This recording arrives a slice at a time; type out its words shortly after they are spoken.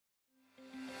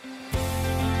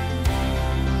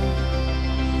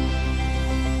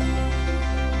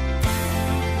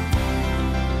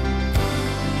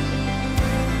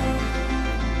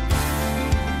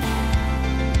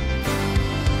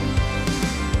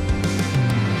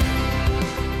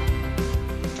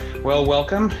Well,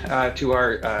 welcome to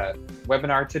our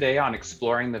webinar today on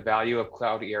exploring the value of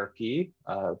cloud ERP,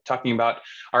 talking about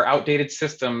our outdated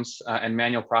systems and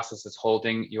manual processes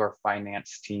holding your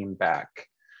finance team back.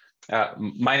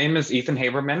 My name is Ethan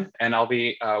Haberman, and I'll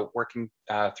be working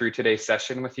through today's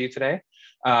session with you today.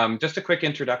 Just a quick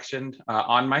introduction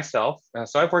on myself.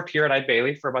 So I've worked here at Eide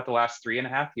Bailey for about the last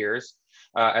 3.5 years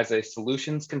as a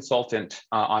solutions consultant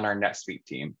on our NetSuite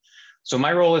team. So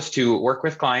my role is to work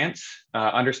with clients,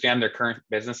 understand their current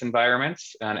business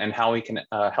environments, and how we can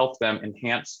help them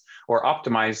enhance or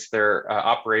optimize their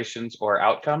operations or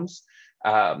outcomes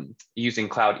using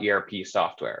cloud ERP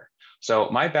software. So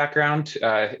my background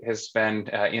has been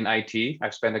in IT.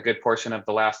 I've spent a good portion of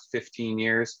the last 15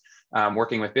 years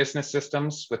working with business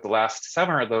systems, with the last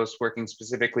 7 of those working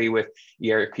specifically with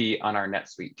ERP on our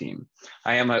NetSuite team.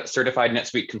 I am a certified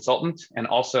NetSuite consultant and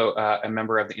also a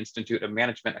member of the Institute of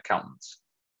Management Accountants.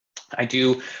 I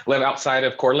do live outside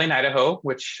of Coeur d'Alene, Idaho,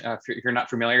 which if you're not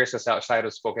familiar, is just outside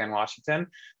of Spokane, Washington,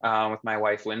 with my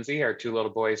wife, Lindsay, our 2 little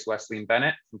boys, Wesley and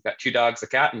Bennett. We've got 2 dogs, a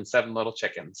cat, and 7 little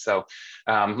chickens. So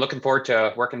looking forward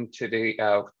to working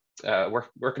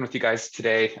with you guys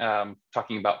today,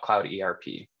 talking about cloud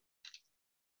ERP.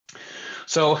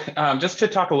 So just to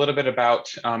talk a little bit about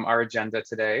our agenda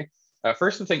today,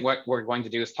 first, I think what we're going to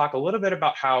do is talk a little bit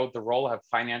about how the role of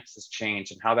finance has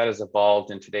changed and how that has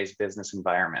evolved in today's business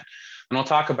environment. And we'll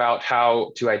talk about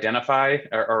how to identify,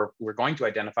 or we're going to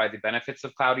identify the benefits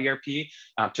of cloud ERP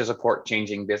to support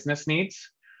changing business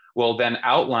needs. We'll then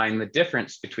outline the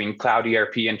difference between cloud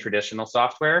ERP and traditional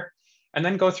software, and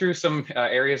then go through some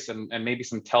areas and maybe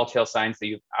some telltale signs that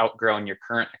you've outgrown your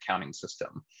current accounting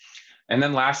system. And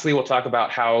then lastly, we'll talk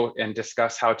about how and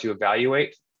discuss how to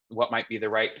evaluate what might be the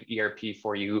right ERP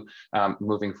for you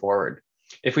moving forward.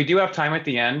 If we do have time at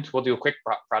the end, we'll do a quick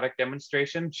product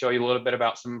demonstration, show you a little bit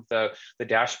about some of the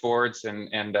dashboards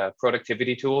and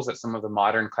productivity tools that some of the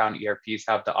modern cloud ERPs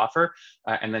have to offer,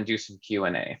 and then do some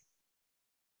Q&A.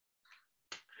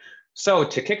 So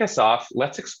to kick us off,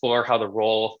 let's explore how the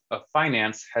role of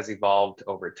finance has evolved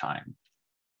over time.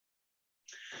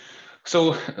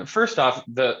 So first off,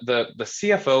 the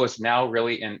CFO is now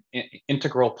really an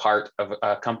integral part of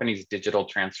a company's digital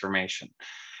transformation.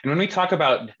 And when we talk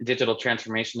about digital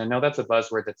transformation, I know that's a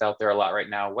buzzword that's out there a lot right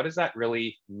now. What does that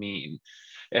really mean?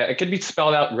 It can be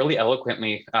spelled out really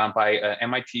eloquently by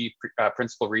MIT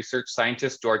principal research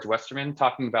scientist George Westerman,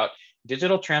 talking about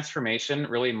digital transformation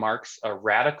really marks a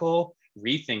radical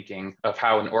rethinking of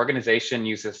how an organization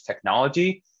uses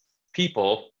technology,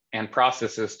 people, and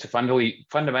processes to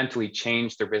fundamentally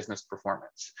change their business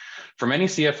performance. For many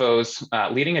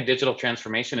CFOs, leading a digital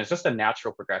transformation is just a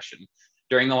natural progression.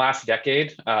 During the last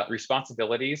decade,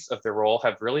 responsibilities of their role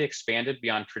have really expanded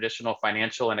beyond traditional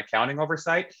financial and accounting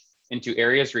oversight into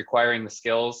areas requiring the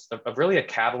skills of really a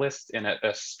catalyst and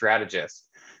a strategist.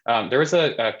 There was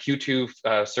a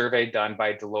Q2 survey done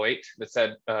by Deloitte that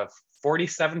said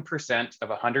 47% of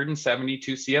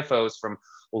 172 CFOs from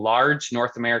large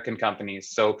North American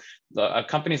companies, so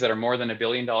companies that are more than $1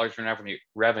 billion in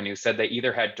revenue, said they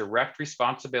either had direct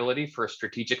responsibility for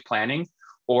strategic planning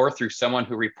or through someone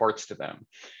who reports to them.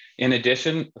 In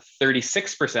addition,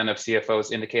 36% of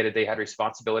CFOs indicated they had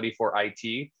responsibility for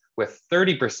IT, with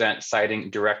 30% citing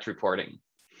direct reporting.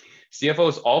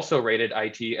 CFOs also rated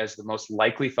IT as the most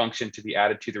likely function to be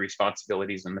added to the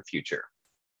responsibilities in the future.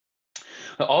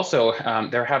 Also,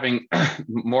 they're having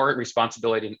more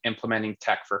responsibility in implementing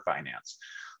tech for finance.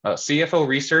 CFO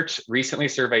Research recently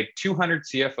surveyed 200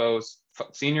 CFOs,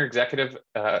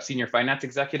 senior finance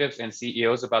executives, and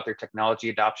CEOs about their technology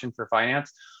adoption for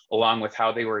finance, along with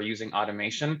how they were using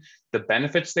automation, the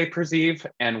benefits they perceive,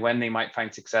 and when they might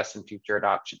find success in future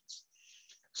adoptions.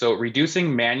 So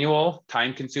reducing manual,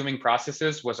 time-consuming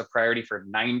processes was a priority for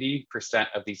 90%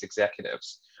 of these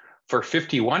executives. For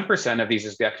 51% of these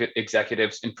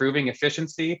executives, improving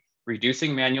efficiency,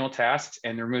 reducing manual tasks,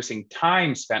 and reducing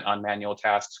time spent on manual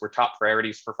tasks were top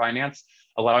priorities for finance,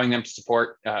 allowing them to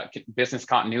support business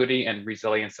continuity and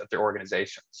resilience of their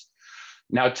organizations.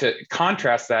 Now, to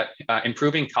contrast that,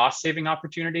 improving cost-saving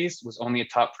opportunities was only a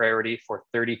top priority for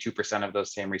 32% of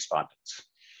those same respondents.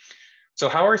 So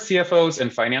how are CFOs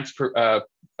and finance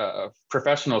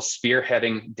professionals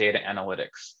spearheading data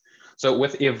analytics? So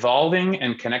with evolving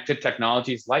and connected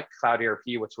technologies like cloud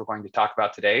ERP, which we're going to talk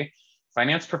about today,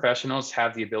 finance professionals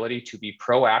have the ability to be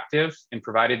proactive in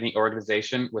providing the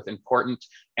organization with important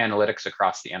analytics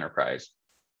across the enterprise.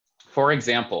 For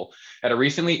example, at a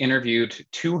recently interviewed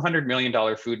 $200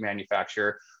 million food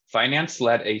manufacturer, finance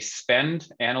led a spend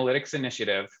analytics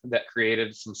initiative that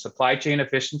created some supply chain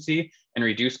efficiency and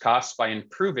reduced costs by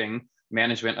improving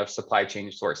management of supply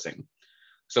chain sourcing.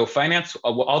 So finance,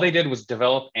 all they did was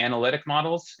develop analytic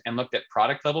models and looked at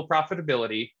product level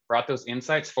profitability, brought those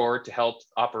insights forward to help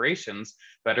operations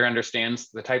better understand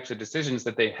the types of decisions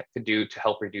that they could do to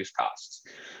help reduce costs.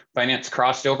 Finance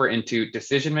crossed over into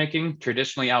decision making,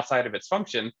 traditionally outside of its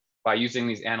function, by using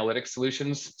these analytic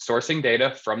solutions, sourcing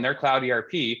data from their cloud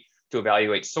ERP to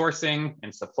evaluate sourcing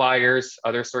and suppliers,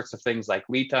 other sorts of things like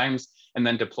lead times, and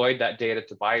then deployed that data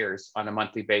to buyers on a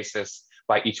monthly basis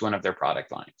by each one of their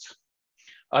product lines.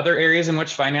 Other areas in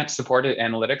which finance supported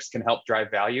analytics can help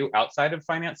drive value outside of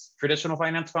finance, traditional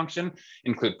finance function,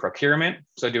 include procurement,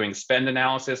 so doing spend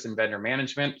analysis and vendor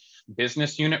management,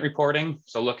 business unit reporting,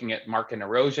 so looking at market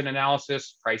erosion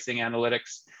analysis, pricing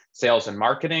analytics, sales and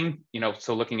marketing,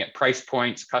 so looking at price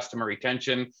points, customer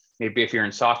retention, maybe if you're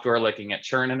in software, looking at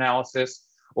churn analysis,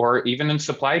 or even in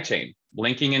supply chain,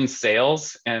 linking in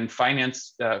sales and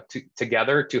finance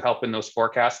together to help in those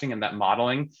forecasting and that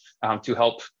modeling to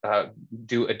help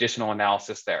do additional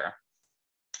analysis there.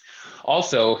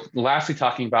 Also, lastly,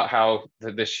 talking about how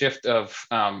the shift of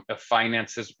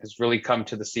finance has really come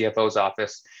to the CFO's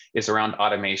office is around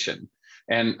automation.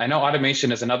 And I know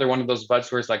automation is another one of those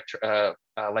buzzwords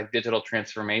like digital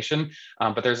transformation,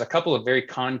 but there's a couple of very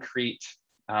concrete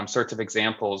sorts of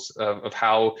examples of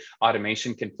how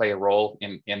automation can play a role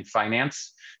in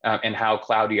finance and how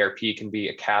cloud ERP can be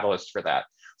a catalyst for that.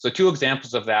 So two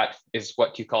examples of that is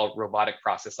what you call robotic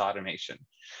process automation.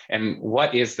 And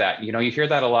what is that? You hear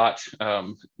that a lot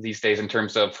these days in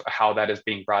terms of how that is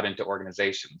being brought into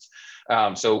organizations.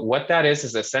 So what that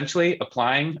is essentially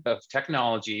applying of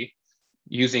technology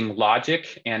using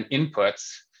logic and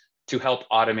inputs to help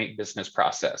automate business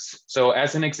process. So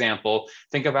as an example,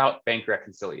 think about bank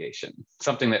reconciliation,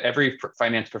 something that every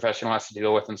finance professional has to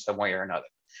deal with in some way or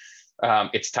another.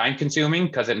 It's time consuming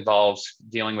because it involves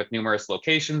dealing with numerous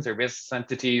locations or business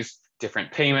entities,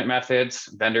 different payment methods.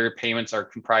 Vendor payments are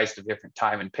comprised of different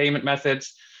time and payment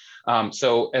methods.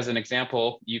 So as an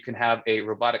example, you can have a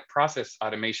robotic process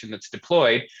automation that's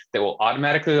deployed that will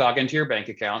automatically log into your bank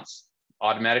accounts,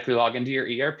 automatically log into your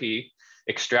ERP,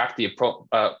 extract the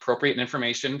appropriate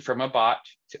information from a bot,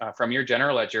 from your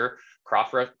general ledger,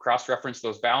 cross-reference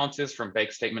those balances from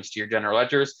bank statements to your general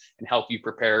ledgers, and help you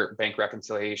prepare bank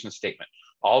reconciliation statement,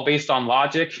 all based on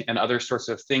logic and other sorts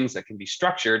of things that can be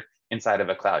structured inside of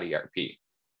a cloud ERP.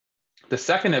 The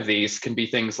second of these can be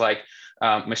things like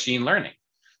machine learning.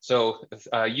 So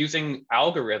using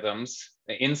algorithms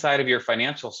inside of your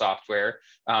financial software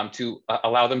to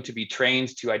allow them to be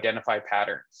trained to identify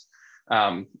patterns.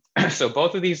 So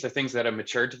both of these are things that have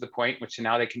matured to the point which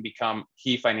now they can become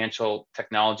key financial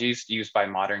technologies used by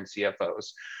modern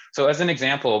CFOs. So as an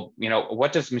example,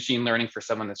 what does machine learning for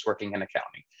someone that's working in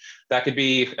accounting? That could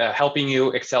be helping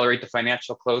you accelerate the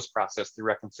financial close process through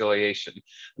reconciliation,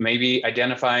 maybe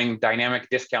identifying dynamic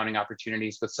discounting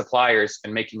opportunities with suppliers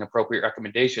and making appropriate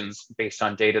recommendations based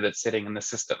on data that's sitting in the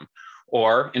system,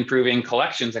 or improving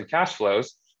collections and cash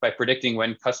flows by predicting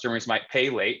when customers might pay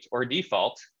late or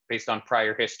default based on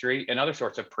prior history and other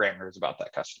sorts of parameters about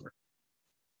that customer.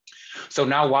 So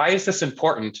now, why is this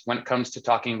important when it comes to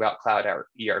talking about cloud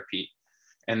ERP?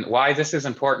 And why this is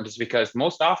important is because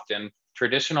most often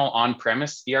traditional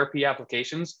on-premise ERP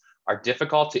applications are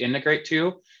difficult to integrate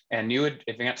to, and new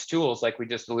advanced tools like we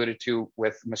just alluded to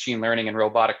with machine learning and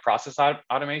robotic process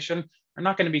automation are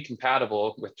not going to be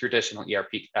compatible with traditional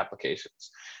ERP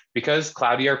applications. Because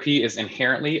cloud ERP is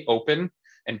inherently open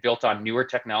and built on newer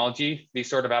technology, these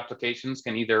sort of applications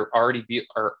can either already be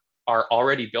or are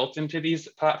already built into these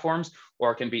platforms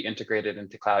or can be integrated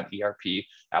into cloud ERP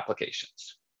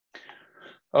applications.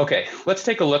 Okay, let's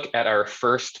take a look at our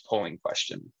first polling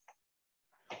question.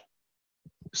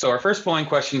 So our first polling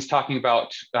question is talking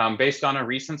about, based on a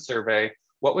recent survey,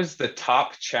 what was the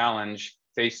top challenge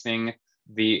facing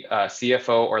the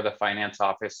CFO or the finance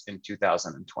office in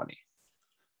 2020?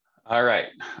 All right,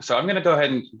 so I'm going to go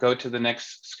ahead and go to the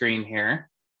next screen here.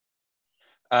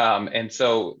 And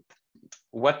so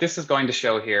what this is going to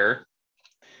show here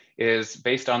is,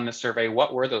 based on the survey,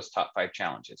 what were those top 5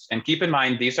 challenges? And keep in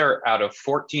mind, these are out of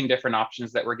 14 different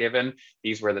options that were given.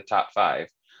 These were the top 5.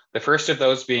 The first of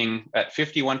those being at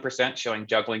 51% showing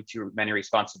juggling too many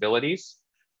responsibilities,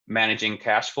 managing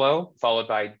cash flow, followed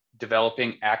by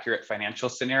developing accurate financial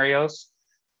scenarios,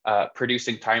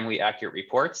 producing timely, accurate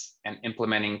reports, and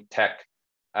implementing tech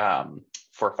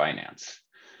for finance.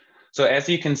 So as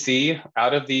you can see,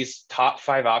 out of these top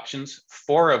 5 options,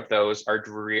 4 of those are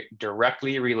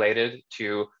directly related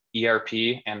to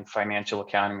ERP and financial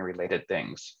accounting related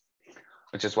things,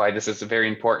 which is why this is very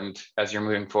important as you're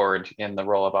moving forward in the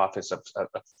role of Office of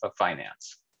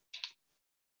Finance.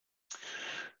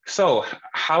 So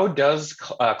how does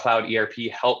cloud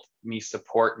ERP help me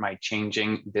support my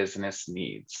changing business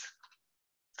needs.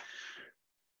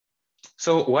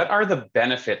 So what are the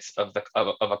benefits of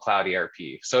a cloud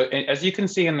ERP? So as you can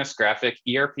see in this graphic,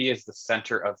 ERP is the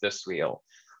center of this wheel.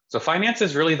 So finance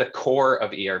is really the core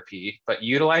of ERP, but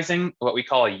utilizing what we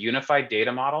call a unified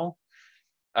data model,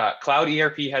 cloud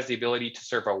ERP has the ability to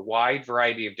serve a wide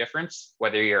variety of difference,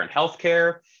 whether you're in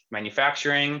healthcare,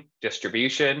 manufacturing,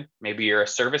 distribution, maybe you're a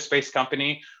service-based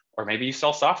company, or maybe you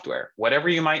sell software. Whatever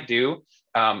you might do,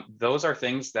 those are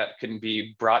things that can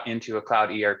be brought into a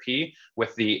cloud ERP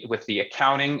with the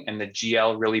accounting and the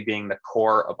GL really being the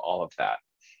core of all of that.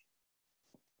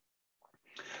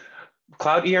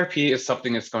 Cloud ERP is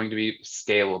something that's going to be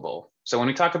scalable. So when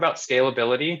we talk about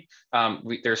scalability,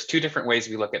 there's two different ways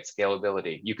we look at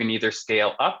scalability. You can either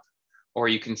scale up or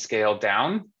you can scale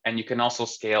down, and you can also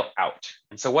scale out.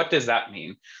 And so what does that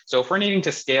mean? So if we're needing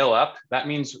to scale up, that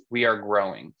means we are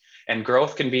growing. And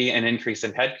growth can be an increase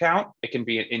in headcount. It can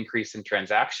be an increase in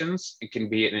transactions. It can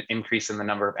be an increase in the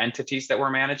number of entities that we're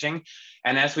managing.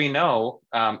 And as we know,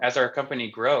 as our company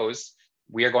grows,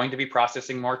 we are going to be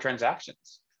processing more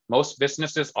transactions. Most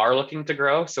businesses are looking to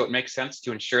grow, so it makes sense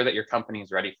to ensure that your company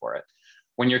is ready for it.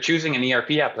 When you're choosing an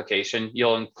ERP application,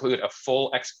 you'll include a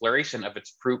full exploration of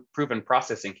its proven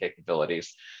processing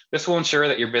capabilities. This will ensure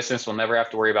that your business will never have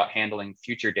to worry about handling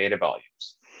future data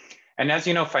volumes. And as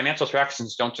you know, financial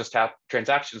transactions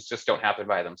just don't happen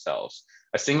by themselves.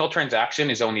 A single transaction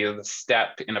is only the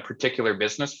step in a particular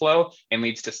business flow and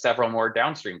leads to several more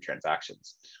downstream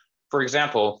transactions. For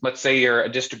example, let's say you're a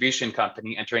distribution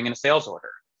company entering in a sales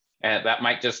order. And that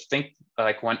might just think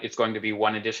like it's going to be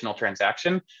one additional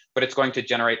transaction, but it's going to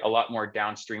generate a lot more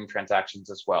downstream transactions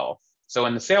as well. So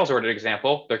in the sales order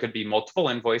example, there could be multiple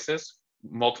invoices,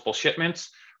 multiple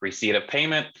shipments, receipt of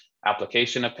payment,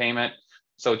 application of payment.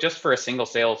 So just for a single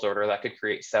sales order, that could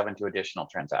create 7 additional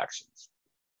transactions.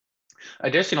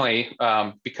 Additionally,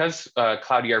 because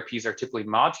cloud ERPs are typically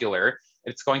modular,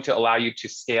 it's going to allow you to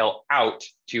scale out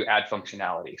to add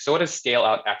functionality. So what does scale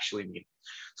out actually mean?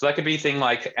 So that could be things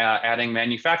like adding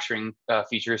manufacturing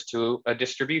features to a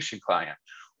distribution client,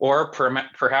 or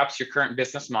perhaps your current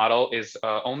business model is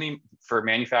only for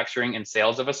manufacturing and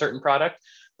sales of a certain product,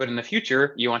 but in the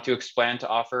future, you want to expand to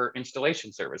offer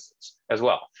installation services as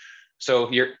well.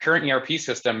 So your current ERP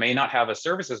system may not have a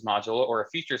services module or a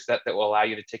feature set that will allow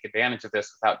you to take advantage of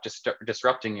this without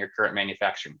disrupting your current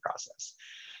manufacturing process.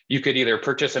 You could either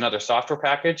purchase another software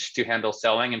package to handle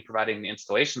selling and providing the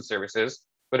installation services,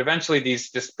 but eventually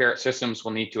these disparate systems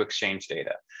will need to exchange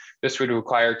data. This would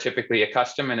require typically a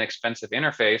custom and expensive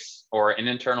interface or an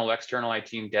internal external IT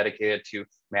team dedicated to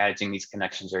managing these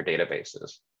connections or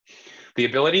databases. The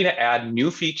ability to add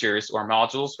new features or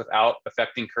modules without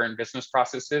affecting current business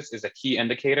processes is a key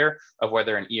indicator of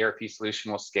whether an ERP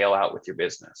solution will scale out with your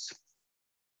business.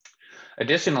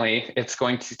 Additionally, it's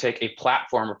going to take a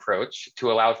platform approach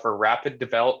to allow for rapid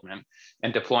development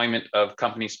and deployment of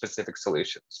company-specific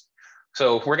solutions.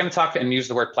 So we're going to talk and use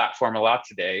the word platform a lot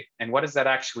today. And what does that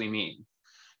actually mean?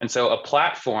 And so a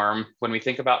platform, when we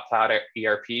think about cloud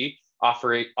ERP,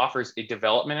 offers a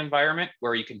development environment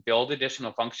where you can build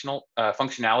additional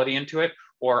functionality into it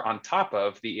or on top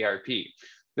of the ERP.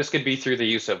 This could be through the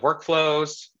use of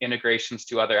workflows, integrations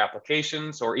to other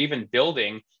applications, or even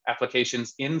building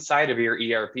applications inside of your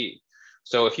ERP.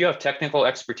 So if you have technical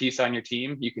expertise on your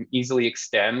team, you can easily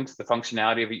extend the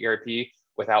functionality of your ERP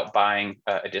without buying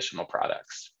additional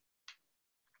products.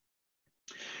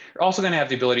 You're also going to have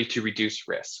the ability to reduce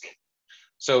risk.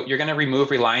 So you're going to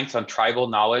remove reliance on tribal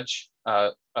knowledge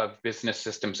of business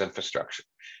systems infrastructure.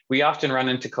 We often run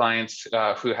into clients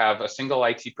who have a single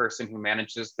IT person who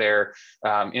manages their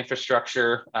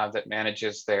infrastructure, that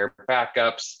manages their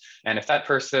backups. And if that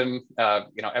person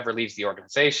ever leaves the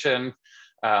organization,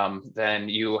 then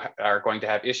you are going to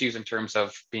have issues in terms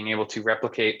of being able to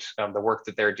replicate the work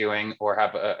that they're doing or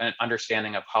have an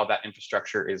understanding of how that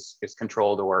infrastructure is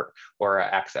controlled or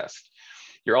accessed.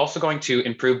 You're also going to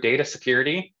improve data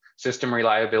security, system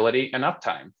reliability, and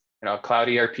uptime. Cloud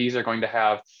ERPs are going to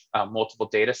have multiple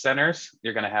data centers.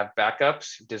 You're going to have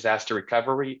backups, disaster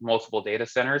recovery, multiple data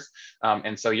centers.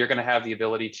 And so you're going to have the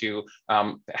ability to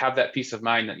have that peace of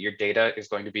mind that your data is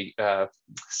going to be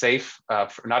safe,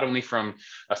 not only from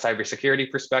a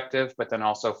cybersecurity perspective, but then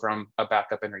also from a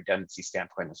backup and redundancy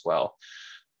standpoint as well.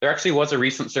 There actually was a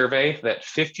recent survey that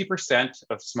 50%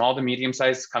 of small to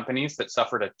medium-sized companies that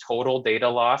suffered a total data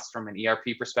loss from an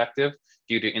ERP perspective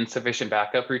due to insufficient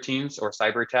backup routines or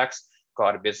cyber attacks go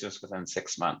out of business within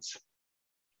 6 months.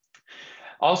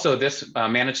 Also, this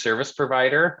managed service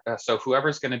provider, so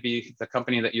whoever's going to be the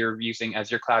company that you're using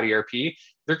as your cloud ERP,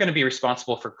 they're going to be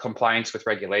responsible for compliance with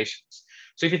regulations.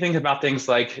 So if you think about things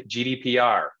like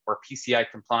GDPR or PCI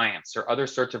compliance or other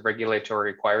sorts of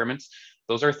regulatory requirements,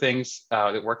 those are things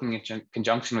that working in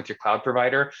conjunction with your cloud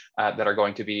provider that are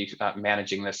going to be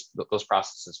managing those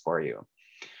processes for you.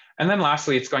 And then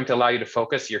lastly, it's going to allow you to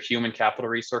focus your human capital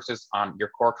resources on your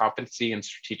core competency and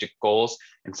strategic goals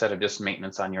instead of just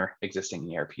maintenance on your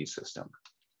existing ERP system.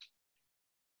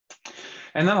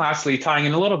 And then lastly, tying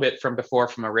in a little bit from before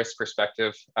from a risk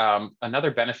perspective,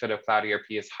 another benefit of Cloud ERP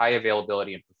is high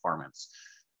availability and performance.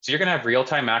 So you're going to have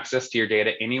real-time access to your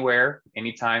data anywhere,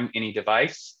 anytime, any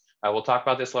device. We'll talk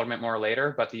about this a little bit more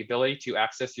later, but the ability to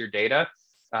access your data,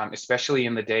 especially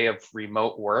in the day of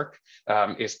remote work,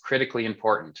 is critically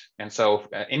important. And so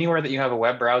anywhere that you have a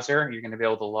web browser, you're going to be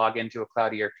able to log into a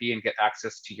Cloud ERP and get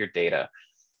access to your data.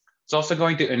 It's also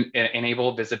going to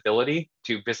enable visibility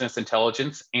to business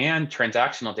intelligence and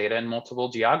transactional data in multiple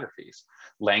geographies,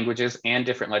 languages, and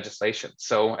different legislation.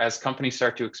 So as companies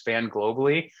start to expand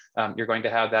globally, you're going to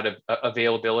have that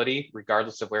availability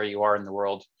regardless of where you are in the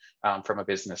world from a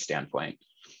business standpoint.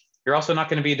 You're also not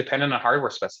going to be dependent on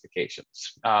hardware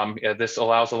specifications. This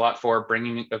allows a lot for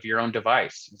bringing of your own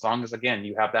device. As long as, again,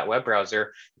 you have that web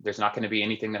browser, there's not going to be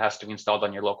anything that has to be installed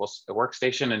on your local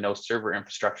workstation and no server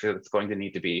infrastructure that's going to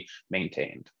need to be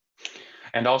maintained.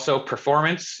 And also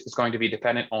performance is going to be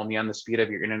dependent only on the speed of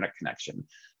your internet connection.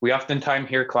 We oftentimes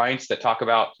hear clients that talk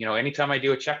about, anytime I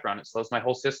do a check run, it slows my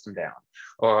whole system down,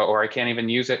 or I can't even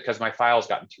use it because my file's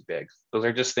gotten too big. Those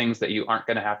are just things that you aren't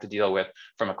going to have to deal with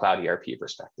from a Cloud ERP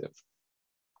perspective.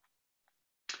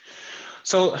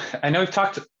 So I know we've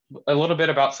talked a little bit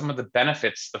about some of the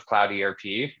benefits of Cloud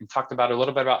ERP and talked about a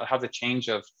little bit about how the change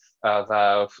of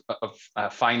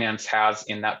finance has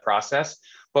in that process.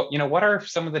 But what are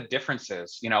some of the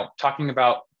differences? Talking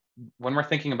about when we're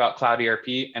thinking about Cloud ERP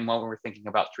and when we're thinking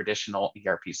about traditional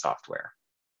ERP software.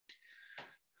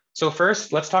 So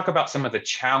first, let's talk about some of the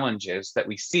challenges that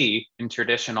we see in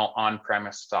traditional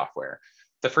on-premise software.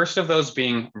 The first of those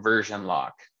being version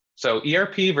lock. So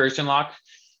ERP version lock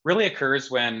really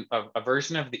occurs when a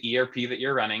version of the ERP that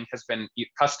you're running has been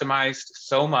customized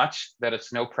so much that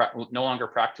it's no longer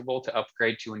practical to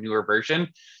upgrade to a newer version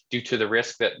due to the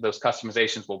risk that those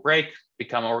customizations will break,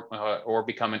 or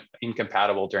become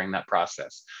incompatible during that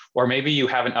process. Or maybe you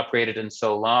haven't upgraded in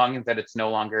so long that it's no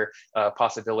longer a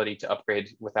possibility to upgrade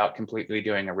without completely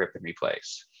doing a rip and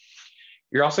replace.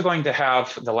 You're also going to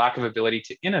have the lack of ability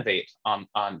to innovate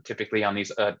typically on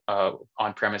these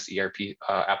on-premise ERP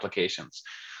applications.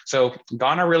 So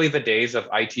gone are really the days of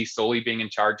IT solely being in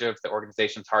charge of the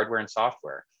organization's hardware and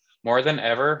software. More than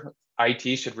ever,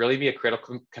 IT should really be a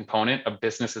critical component of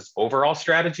business's overall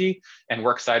strategy and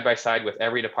work side by side with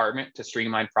every department to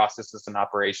streamline processes and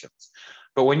operations.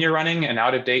 But when you're running an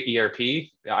out-of-date ERP,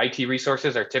 IT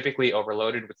resources are typically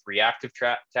overloaded with reactive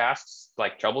tasks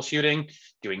like troubleshooting,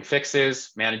 doing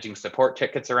fixes, managing support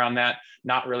tickets around that,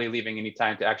 not really leaving any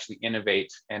time to actually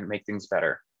innovate and make things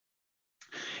better.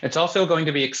 It's also going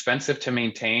to be expensive to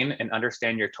maintain and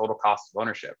understand your total cost of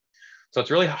ownership. So it's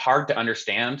really hard to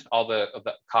understand all the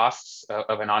costs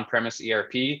of an on-premise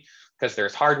ERP because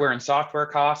there's hardware and software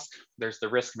costs. There's the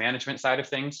risk management side of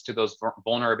things to those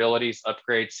vulnerabilities,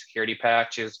 upgrades, security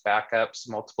patches, backups,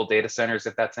 multiple data centers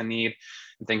if that's a need,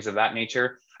 and things of that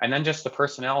nature. And then just the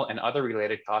personnel and other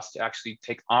related costs to actually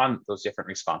take on those different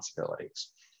responsibilities.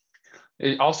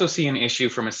 I also see an issue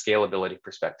from a scalability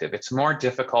perspective. It's more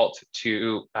difficult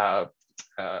to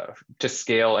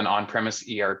scale an on-premise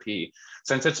ERP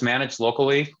since it's managed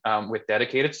locally with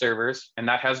dedicated servers, and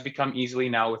that has become easily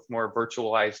now with more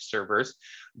virtualized servers,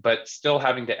 but still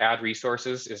having to add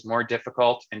resources is more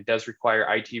difficult and does require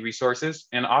IT resources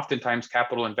and oftentimes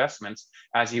capital investments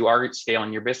as you are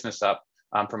scaling your business up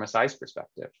from a size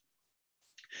perspective.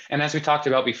 And as we talked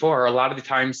about before, a lot of the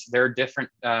times they're different,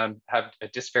 have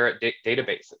disparate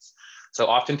databases. So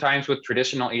oftentimes with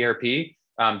traditional ERP,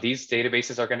 these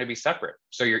databases are going to be separate.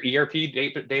 So your ERP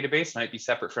database might be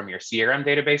separate from your CRM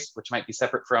database, which might be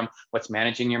separate from what's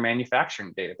managing your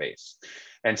manufacturing database.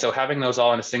 And so having those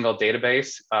all in a single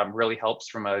database really helps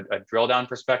from a drill down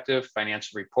perspective,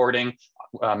 financial reporting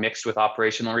mixed with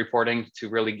operational reporting to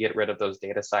really get rid of those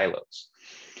data silos.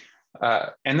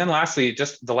 And then lastly,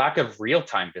 just the lack of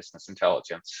real-time business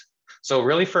intelligence. So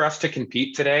really for us to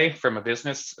compete today from a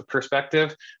business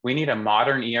perspective, we need a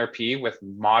modern ERP with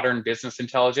modern business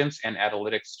intelligence and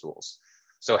analytics tools.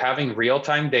 So having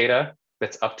real-time data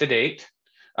that's up to date,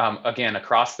 again,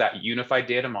 across that unified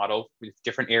data model with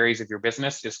different areas of your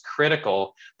business is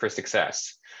critical for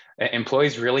success.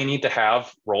 Employees really need to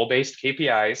have role-based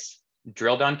KPIs,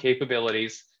 drill down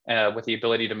capabilities with the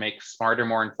ability to make smarter,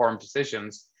 more informed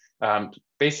decisions.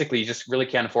 Basically, you just really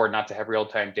can't afford not to have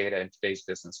real-time data in today's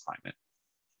business climate.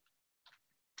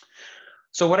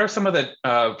 So what are some of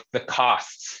the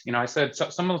costs? I said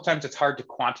some of the times it's hard to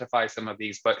quantify some of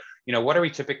these, but what do we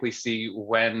typically see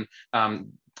when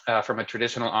from a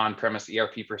traditional on-premise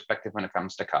ERP perspective when it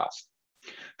comes to cost?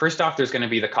 First off, there's going to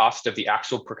be the cost of the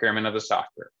actual procurement of the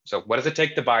software. So what does it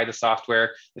take to buy the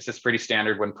software? This is pretty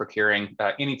standard when procuring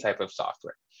any type of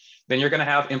software. Then you're going to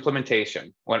have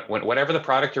implementation, whatever the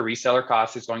product or reseller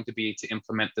cost is going to be to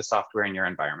implement the software in your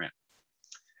environment.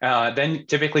 Then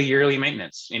typically yearly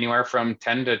maintenance, anywhere from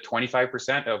 10 to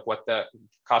 25% of what the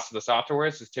cost of the software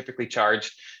is typically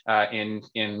charged in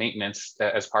maintenance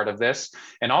as part of this.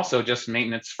 And also just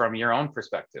maintenance from your own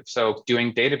perspective. So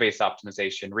doing database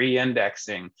optimization,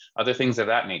 re-indexing, other things of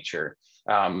that nature.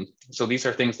 So these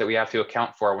are things that we have to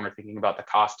account for when we're thinking about the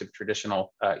cost of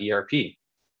traditional ERP.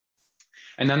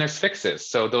 And then there's fixes.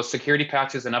 So those security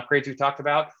patches and upgrades we talked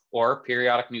about, or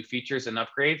periodic new features and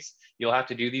upgrades, you'll have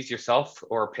to do these yourself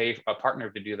or pay a partner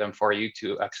to do them for you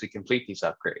to actually complete these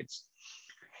upgrades.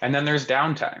 And then there's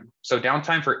downtime. So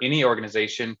downtime for any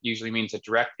organization usually means a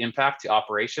direct impact to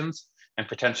operations and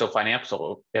potential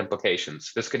financial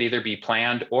implications. This could either be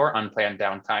planned or unplanned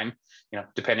downtime,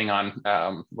 depending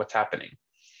on what's happening.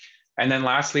 And then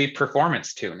lastly,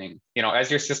 performance tuning.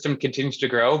 As your system continues to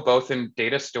grow, both in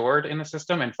data stored in the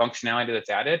system and functionality that's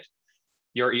added,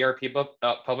 your ERP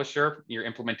publisher, your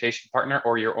implementation partner,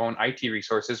 or your own IT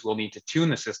resources will need to tune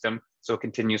the system so it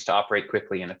continues to operate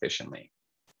quickly and efficiently.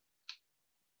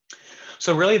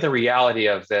 So really the reality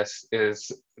of this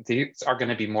is these are going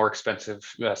to be more expensive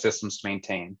systems to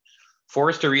maintain.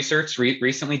 Forrester Research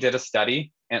recently did a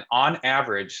study and on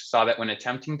average saw that when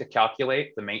attempting to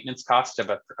calculate the maintenance cost of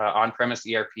an on-premise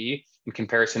ERP in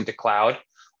comparison to cloud,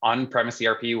 on-premise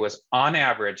ERP was on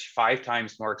average 5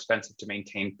 times more expensive to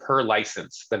maintain per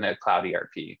license than a cloud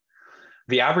ERP.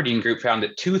 The Aberdeen group found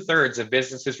that 2/3 of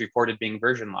businesses reported being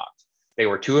version locked. They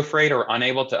were too afraid or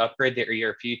unable to upgrade their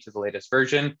ERP to the latest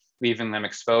version, leaving them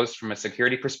exposed from a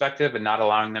security perspective and not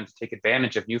allowing them to take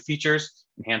advantage of new features,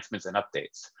 enhancements, and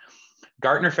updates.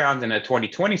 Gartner found in a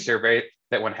 2020 survey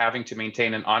that when having to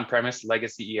maintain an on-premise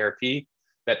legacy ERP,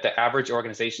 that the average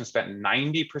organization spent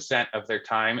 90% of their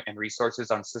time and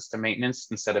resources on system maintenance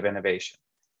instead of innovation.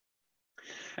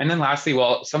 And then lastly,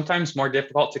 while sometimes more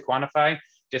difficult to quantify,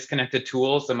 disconnected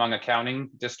tools among accounting,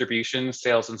 distribution,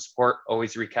 sales, and support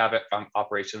always wreak havoc on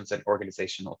operations and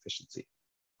organizational efficiency.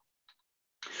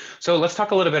 So let's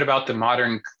talk a little bit about the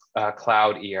modern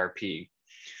cloud ERP.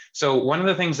 So one of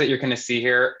the things that you're going to see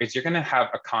here is you're going to have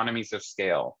economies of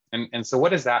scale. And so what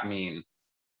does that mean?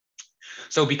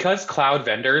 So because cloud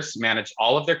vendors manage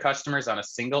all of their customers on a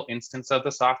single instance of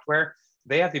the software,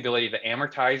 they have the ability to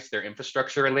amortize their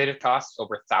infrastructure related costs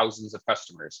over thousands of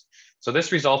customers. So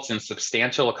this results in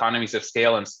substantial economies of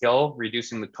scale and skill,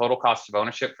 reducing the total cost of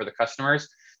ownership for the customers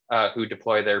who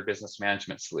deploy their business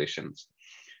management solutions.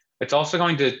 It's also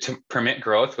going to permit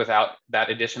growth without that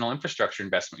additional infrastructure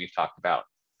investment we've talked about.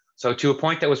 So to a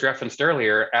point that was referenced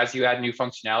earlier, as you add new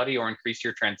functionality or increase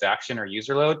your transaction or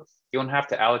user load, you won't have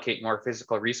to allocate more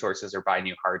physical resources or buy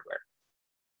new hardware.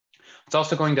 It's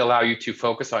also going to allow you to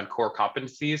focus on core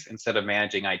competencies instead of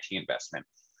managing IT investment.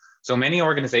 So many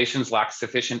organizations lack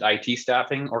sufficient IT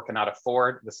staffing or cannot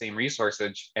afford the same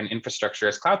resources and infrastructure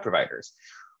as cloud providers.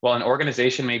 While an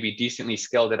organization may be decently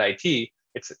skilled at IT,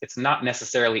 it's not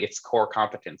necessarily its core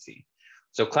competency.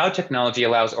 So cloud technology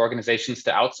allows organizations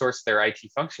to outsource their IT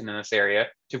function in this area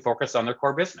to focus on their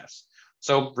core business.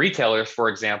 So retailers, for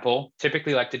example,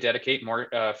 typically like to dedicate more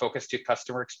focus to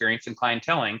customer experience and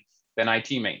clienteling than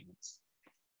IT maintenance.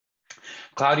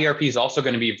 Cloud ERP is also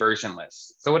going to be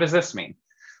versionless. So what does this mean?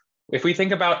 If we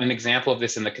think about an example of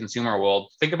this in the consumer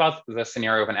world, think about the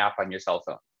scenario of an app on your cell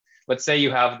phone. Let's say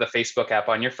you have the Facebook app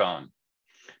on your phone.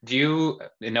 Do you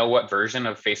know what version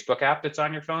of Facebook app that's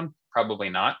on your phone? Probably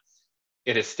not.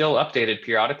 It is still updated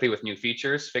periodically with new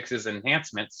features, fixes, and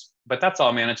enhancements, but that's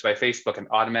all managed by Facebook and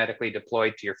automatically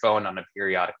deployed to your phone on a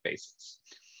periodic basis.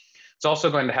 It's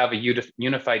also going to have a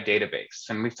unified database.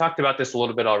 And we've talked about this a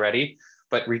little bit already,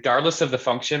 but regardless of the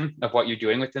function of what you're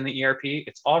doing within the ERP,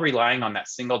 it's all relying on that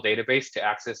single database to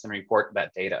access and report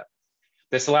that data.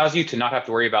 This allows you to not have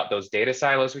to worry about those data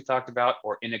silos we talked about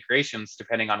or integrations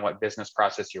depending on what business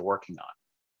process you're working on.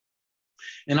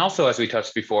 And also, as we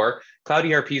touched before, cloud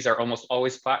ERPs are almost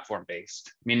always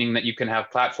platform-based, meaning that you can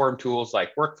have platform tools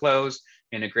like workflows,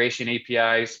 integration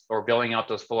APIs, or building out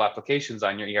those full applications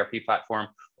on your ERP platform,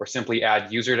 or simply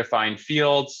add user-defined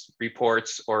fields,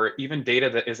 reports, or even data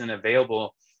that isn't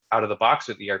available out of the box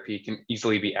with ERP can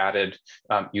easily be added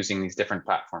using these different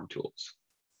platform tools.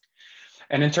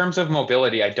 And in terms of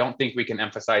mobility, I don't think we can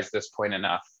emphasize this point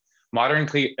enough. Modern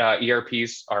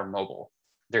ERPs are mobile.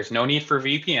 There's no need for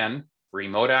VPN.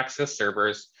 remote access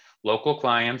servers, local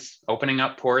clients, opening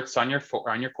up ports on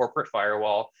your corporate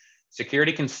firewall.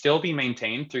 Security can still be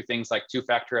maintained through things like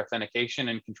two-factor authentication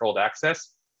and controlled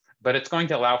access, but it's going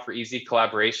to allow for easy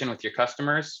collaboration with your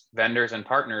customers, vendors, and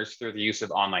partners through the use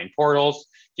of online portals,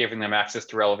 giving them access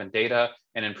to relevant data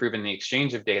and improving the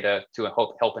exchange of data to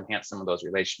help enhance some of those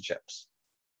relationships.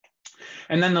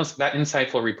 And then that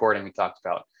insightful reporting we talked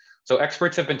about. So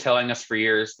experts have been telling us for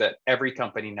years that every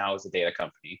company now is a data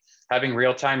company. Having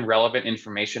real-time relevant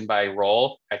information by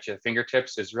role at your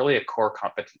fingertips is really a core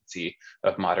competency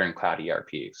of modern cloud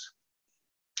ERPs.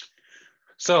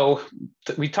 So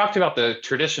we talked about the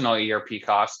traditional ERP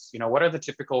costs. What are the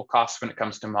typical costs when it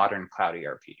comes to modern cloud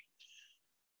ERP?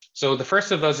 So the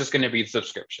first of those is going to be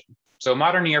subscription. So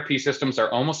modern ERP systems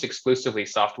are almost exclusively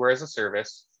software as a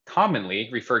service, commonly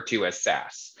referred to as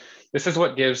SaaS. This is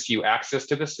what gives you access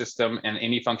to the system and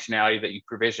any functionality that you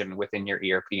provision within your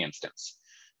ERP instance.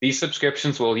 These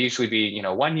subscriptions will usually be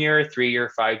 1 year, 3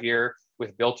 year, 5 year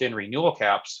with built-in renewal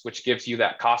caps, which gives you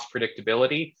that cost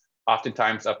predictability,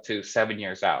 oftentimes up to 7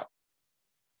 years out.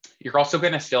 You're also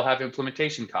going to still have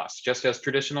implementation costs. Just as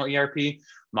traditional ERP,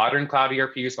 modern cloud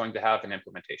ERP is going to have an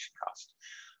implementation cost.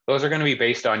 Those are going to be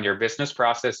based on your business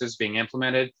processes being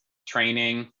implemented,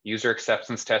 training, user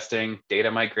acceptance testing, data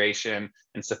migration,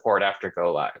 and support after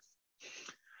go live.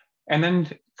 And then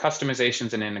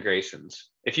customizations and integrations.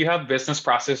 If you have business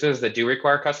processes that do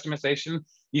require customization,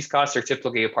 these costs are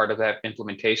typically a part of that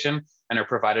implementation and are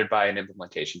provided by an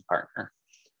implementation partner.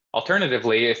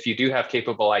 Alternatively, if you do have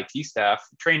capable IT staff,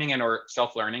 training and or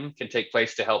self-learning can take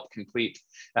place to help complete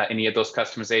any of those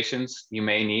customizations you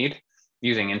may need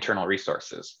using internal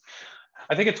resources.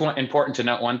 I think it's important to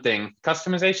note one thing.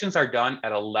 Customizations are done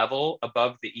at a level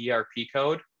above the ERP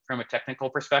code from a technical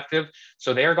perspective.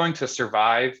 So they are going to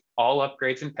survive all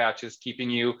upgrades and patches, keeping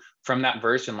you from that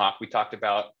version lock we talked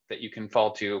about that you can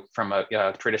fall to from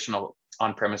a traditional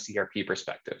on-premise ERP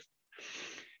perspective.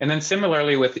 And then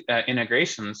similarly with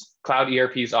integrations, cloud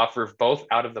ERPs offer both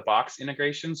out-of-the-box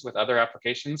integrations with other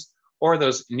applications, or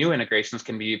those new integrations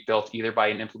can be built either by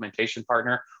an implementation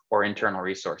partner or internal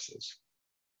resources.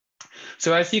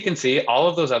 So as you can see, all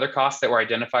of those other costs that were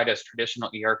identified as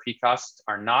traditional ERP costs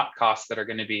are not costs that are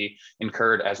going to be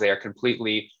incurred as they are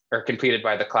completed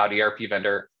by the cloud ERP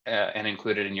vendor and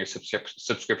included in your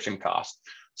subscription cost.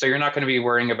 So you're not going to be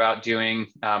worrying about doing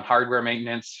hardware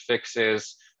maintenance,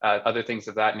 fixes, other things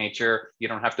of that nature. You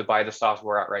don't have to buy the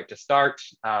software outright to start,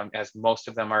 as most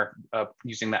of them are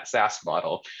using that SaaS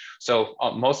model. So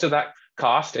most of that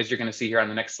cost, as you're going to see here on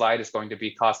the next slide, is going to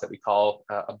be cost that we call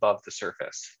above the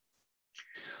surface.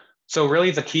 So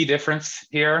really the key difference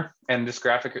here, and this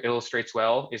graphic illustrates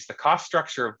well, is the cost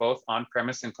structure of both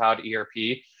on-premise and cloud ERP.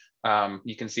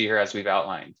 You can see here as we've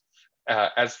outlined.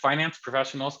 As finance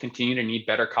professionals continue to need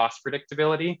better cost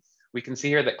predictability, we can see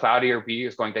here that cloud ERP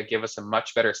is going to give us a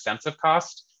much better sense of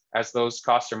cost, as those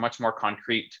costs are much more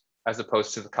concrete as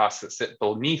opposed to the costs that sit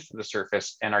beneath the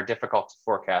surface and are difficult to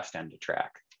forecast and to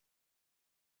track.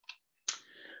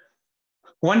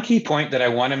 One key point that I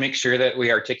want to make sure that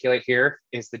we articulate here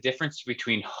is the difference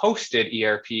between hosted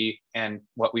ERP and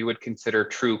what we would consider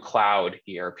true cloud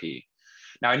ERP.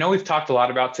 Now, I know we've talked a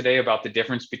lot about today about the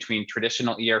difference between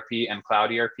traditional ERP and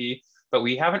cloud ERP, but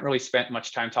we haven't really spent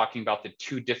much time talking about the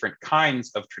two different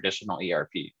kinds of traditional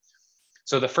ERP.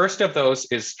 So the first of those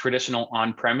is traditional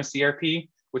on-premise ERP,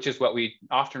 which is what we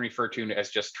often refer to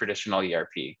as just traditional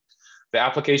ERP. The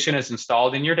application is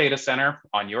installed in your data center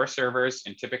on your servers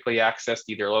and typically accessed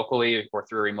either locally or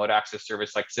through a remote access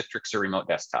service like Citrix or Remote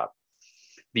Desktop.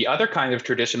 The other kind of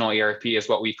traditional ERP is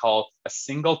what we call a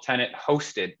single tenant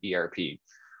hosted ERP.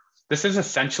 This is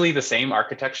essentially the same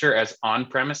architecture as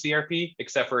on-premise ERP,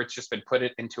 except for it's just been put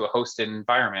into a hosted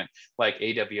environment like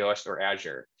AWS or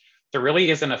Azure. There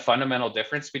really isn't a fundamental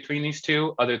difference between these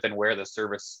two other than where the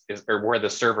service is or where the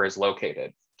server is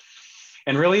located.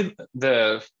 And really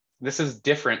this is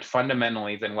different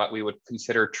fundamentally than what we would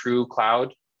consider true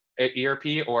cloud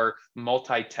ERP or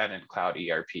multi-tenant cloud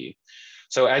ERP.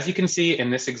 So as you can see in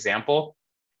this example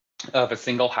of a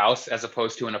single house as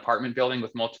opposed to an apartment building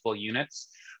with multiple units,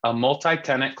 a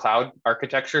multi-tenant cloud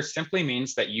architecture simply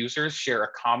means that users share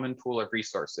a common pool of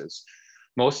resources.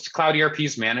 Most cloud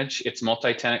ERPs manage its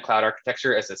multi-tenant cloud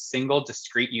architecture as a single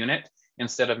discrete unit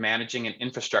instead of managing an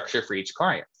infrastructure for each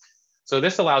client. So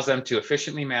this allows them to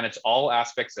efficiently manage all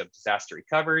aspects of disaster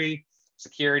recovery,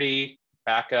 security,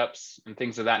 backups, and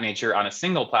things of that nature on a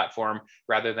single platform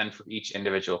rather than for each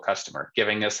individual customer,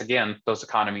 giving us, again, those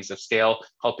economies of scale,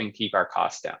 helping keep our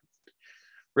costs down.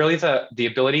 Really, the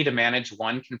ability to manage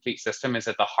one complete system is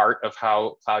at the heart of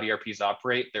how cloud ERPs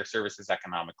operate their services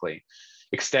economically.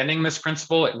 Extending this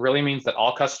principle, it really means that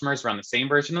all customers run the same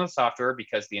version of the software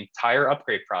because the entire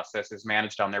upgrade process is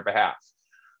managed on their behalf.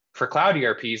 For cloud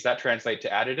ERPs, that translates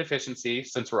to added efficiency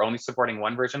since we're only supporting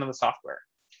one version of the software.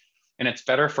 And it's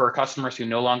better for customers who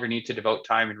no longer need to devote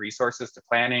time and resources to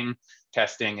planning,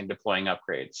 testing, and deploying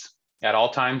upgrades. At all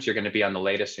times, you're going to be on the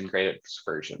latest and greatest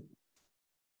version.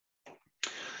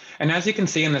 And as you can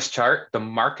see in this chart, the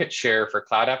market share for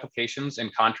cloud applications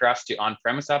in contrast to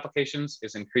on-premise applications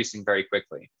is increasing very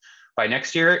quickly. By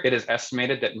next year, it is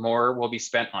estimated that more will be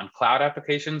spent on cloud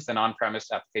applications than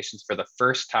on-premise applications for the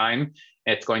first time.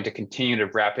 It's going to continue to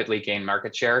rapidly gain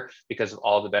market share because of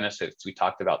all the benefits we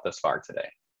talked about thus far today.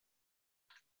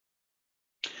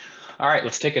 All right,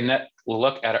 let's take a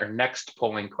look at our next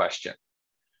polling question.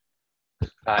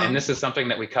 And this is something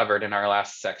that we covered in our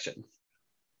last section.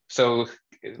 So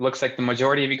it looks like the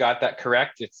majority of you got that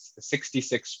correct. It's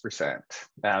 66%.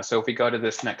 So if we go to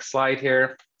this next slide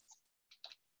here,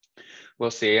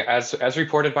 we'll see, as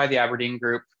reported by the Aberdeen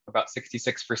Group, about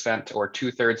 66% or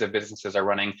 2/3 of businesses are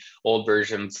running old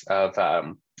versions of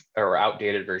or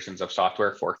outdated versions of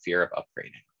software for fear of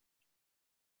upgrading.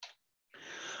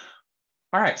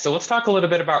 All right, so let's talk a little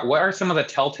bit about what are some of the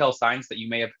telltale signs that you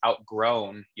may have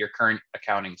outgrown your current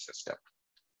accounting system.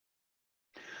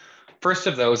 First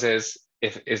of those is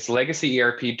legacy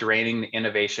ERP draining the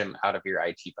innovation out of your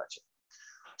IT budget.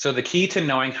 So the key to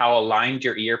knowing how aligned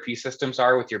your ERP systems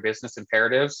are with your business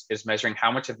imperatives is measuring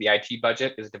how much of the IT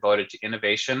budget is devoted to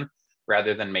innovation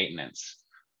rather than maintenance.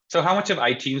 So how much of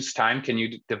IT's time can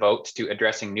you devote to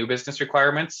addressing new business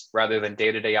requirements rather than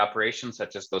day-to-day operations,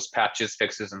 such as those patches,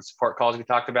 fixes, and support calls we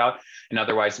talked about, and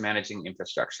otherwise managing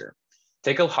infrastructure?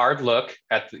 Take a hard look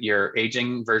at your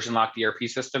aging version-locked ERP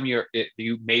system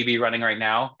you may be running right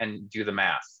now and do the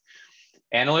math.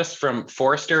 Analysts from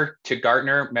Forrester to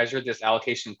Gartner measured this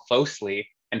allocation closely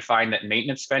and find that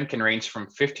maintenance spend can range from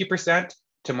 50%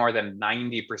 to more than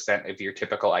 90% of your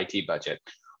typical IT budget.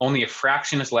 Only a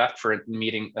fraction is left for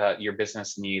meeting your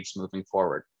business needs moving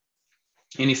forward.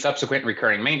 Any subsequent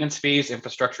recurring maintenance fees,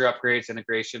 infrastructure upgrades,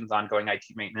 integrations, ongoing IT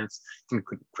maintenance can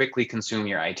quickly consume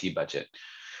your IT budget.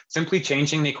 Simply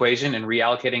changing the equation and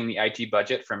reallocating the IT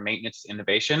budget from maintenance to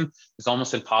innovation is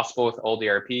almost impossible with old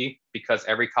ERP because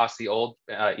every costly old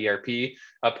ERP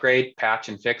upgrade, patch,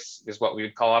 and fix is what we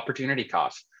would call opportunity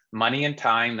cost. Money and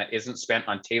time that isn't spent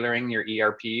on tailoring your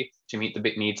ERP to meet the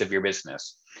needs of your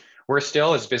business. Worse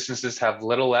still, as businesses have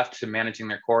little left to managing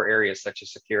their core areas such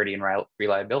as security and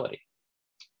reliability.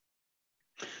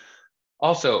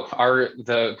 Also,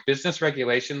 the business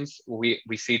regulations we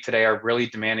see today are really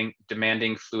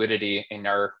demanding fluidity in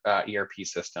our ERP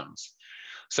systems.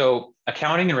 So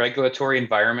accounting and regulatory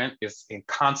environment is in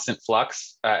constant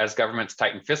flux as governments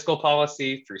tighten fiscal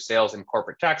policy through sales and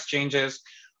corporate tax changes,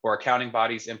 or accounting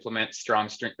bodies implement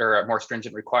more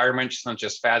stringent requirements, such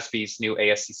as FASB's new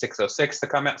ASC 606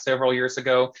 that came out several years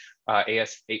ago,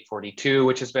 AS 842,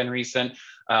 which has been recent,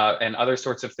 and other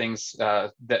sorts of things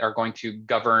that are going to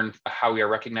govern how we are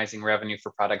recognizing revenue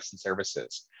for products and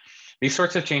services. These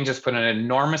sorts of changes put an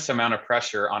enormous amount of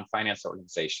pressure on finance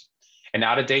organizations. An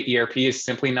out-of-date ERP is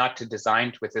simply not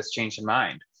designed with this change in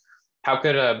mind. How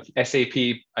could a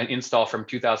SAP install from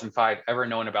 2005 ever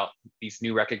known about these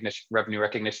new revenue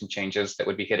recognition changes that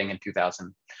would be hitting in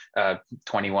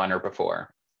 2021 or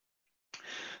before?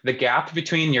 The gap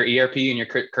between your ERP and your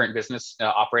current business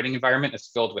operating environment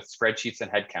is filled with spreadsheets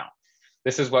and headcount.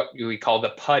 This is what we call the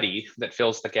putty that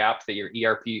fills the gap that your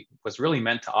ERP was really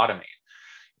meant to automate.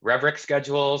 RevRec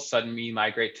schedules suddenly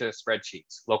migrate to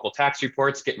spreadsheets. Local tax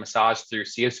reports get massaged through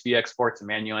CSV exports and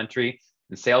manual entry,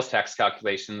 and sales tax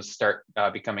calculations start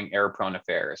becoming error-prone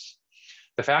affairs.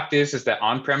 The fact is that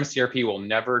on-premise ERP will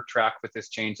never track with this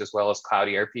change as well as cloud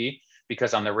ERP,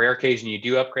 because on the rare occasion you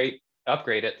do upgrade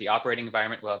it, the operating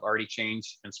environment will have already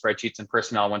changed, and spreadsheets and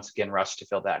personnel once again rush to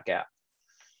fill that gap.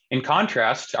 In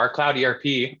contrast, our cloud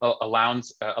ERP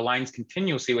aligns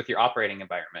continuously with your operating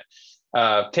environment.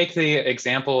 Take the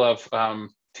example of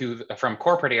from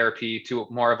corporate ERP to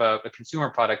more of a consumer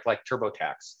product like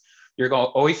TurboTax. You're going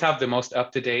to always have the most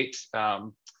up-to-date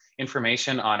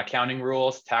information on accounting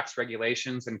rules, tax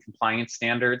regulations, and compliance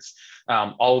standards.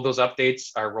 All of those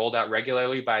updates are rolled out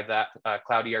regularly by that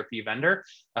cloud ERP vendor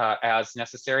as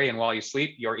necessary. And while you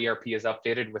sleep, your ERP is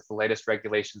updated with the latest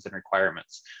regulations and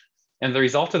requirements. And the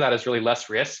result of that is really less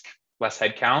risk, less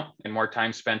headcount, and more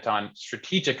time spent on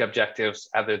strategic objectives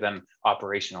other than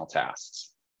operational tasks.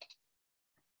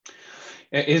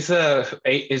 Is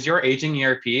your aging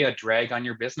ERP a drag on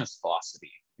your business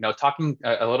philosophy? talking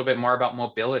a little bit more about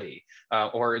mobility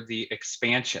or the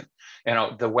expansion.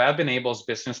 The web enables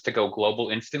business to go global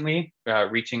instantly,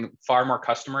 reaching far more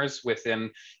customers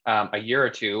within a year or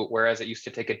two, whereas it used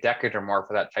to take a decade or more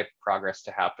for that type of progress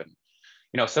to happen.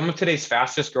 Some of today's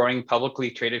fastest growing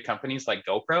publicly traded companies like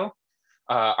GoPro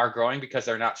are growing because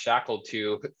they're not shackled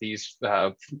to these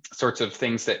sorts of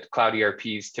things that cloud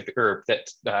ERPs or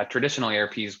that traditional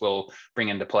ERPs will bring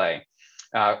into play.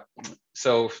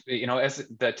 So,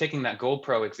 taking that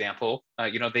GoPro example,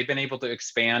 they've been able to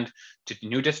expand to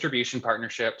new distribution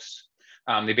partnerships.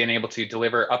 They've been able to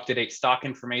deliver up-to-date stock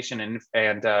information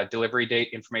and delivery date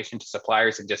information to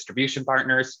suppliers and distribution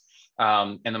partners.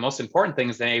 And the most important thing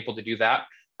is they're able to do that,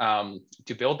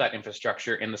 to build that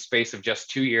infrastructure in the space of just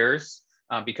 2 years,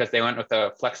 because they went with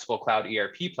a flexible cloud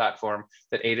ERP platform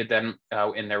that aided them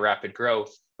in their rapid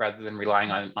growth, rather than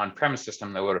relying on on-premise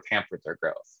system that would have hampered their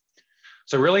growth.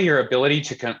 So really, your ability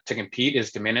to compete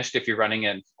is diminished if you're running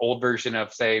an old version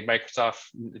of, say, Microsoft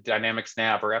Dynamics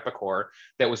Nav or Epicor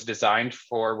that was designed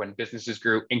for when businesses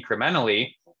grew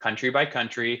incrementally, country by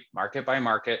country, market by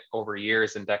market, over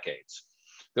years and decades.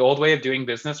 The old way of doing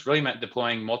business really meant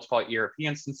deploying multiple ERP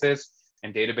instances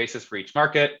and databases for each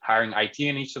market, hiring IT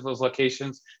in each of those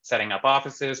locations, setting up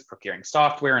offices, procuring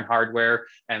software and hardware,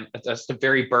 and it's a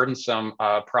very burdensome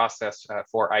process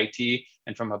for IT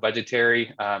and from a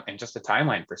budgetary and just a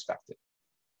timeline perspective.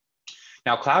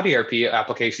 Now, cloud ERP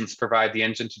applications provide the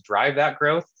engine to drive that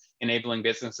growth, enabling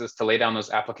businesses to lay down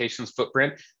those applications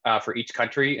footprint for each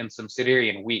country and subsidiary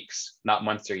in weeks, not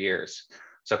months or years.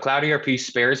 So cloud ERP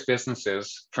spares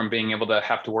businesses from being able to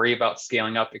have to worry about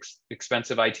scaling up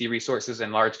expensive IT resources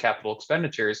and large capital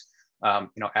expenditures,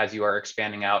 as you are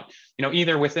expanding out,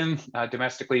 either within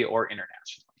domestically or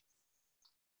internationally.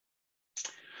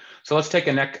 So let's take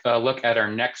a look at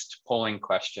our next polling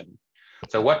question.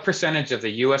 So what percentage of the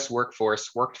US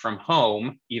workforce worked from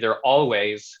home, either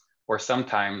always or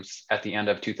sometimes at the end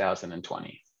of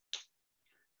 2020?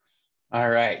 All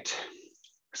right.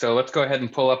 So let's go ahead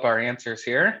and pull up our answers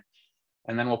here,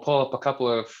 and then we'll pull up a couple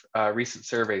of recent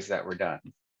surveys that were done.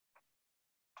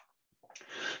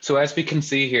 So as we can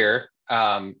see here,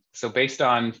 so based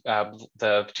on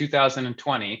the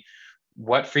 2020,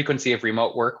 what frequency of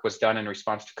remote work was done in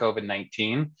response to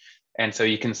COVID-19? And so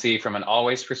you can see from an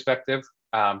always perspective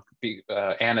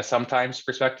and a sometimes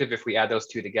perspective, if we add those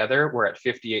two together, we're at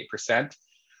 58%.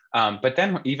 But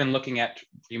then even looking at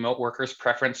remote workers'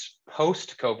 preference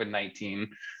post-COVID-19,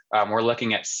 we're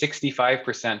looking at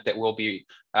 65% that will be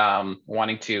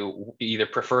wanting to either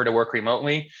prefer to work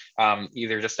remotely,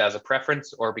 either just as a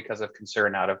preference or because of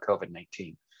concern out of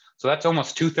COVID-19. So that's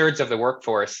almost 2/3 of the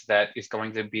workforce that is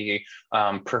going to be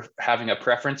having a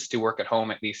preference to work at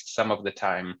home at least some of the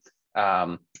time,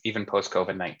 even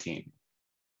post-COVID-19.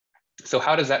 So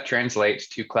how does that translate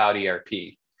to cloud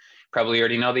ERP? Probably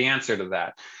already know the answer to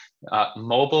that.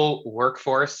 Mobile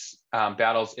workforce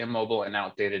battles immobile and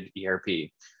outdated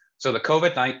ERP. So the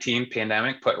COVID-19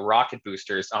 pandemic put rocket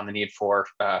boosters on the need for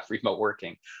remote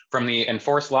working. From the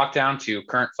enforced lockdown to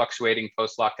current fluctuating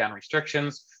post-lockdown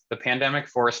restrictions, the pandemic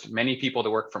forced many people to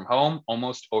work from home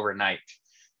almost overnight.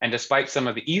 And despite some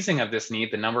of the easing of this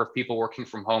need, the number of people working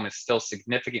from home is still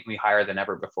significantly higher than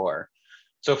ever before.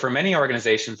 So for many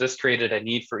organizations, this created a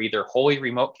need for either wholly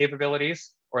remote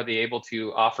capabilities or the able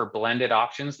to offer blended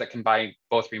options that combine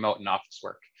both remote and office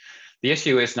work. The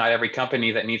issue is not every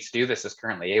company that needs to do this is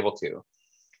currently able to.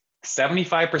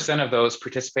 75% of those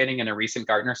participating in a recent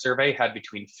Gartner survey had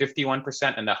between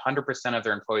 51% and 100% of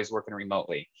their employees working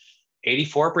remotely.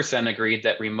 84% agreed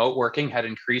that remote working had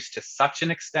increased to such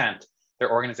an extent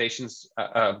their organizations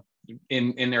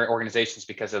in their organizations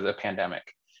because of the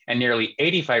pandemic. And nearly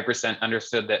 85%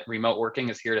 understood that remote working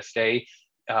is here to stay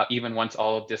even once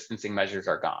all of distancing measures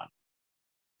are gone.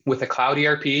 With a cloud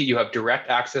ERP, you have direct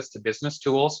access to business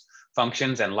tools,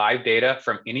 functions, and live data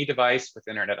from any device with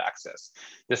internet access.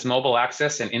 This mobile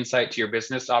access and insight to your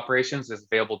business operations is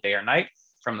available day or night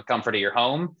from the comfort of your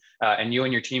home, and you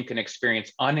and your team can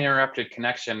experience uninterrupted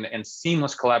connection and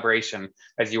seamless collaboration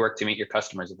as you work to meet your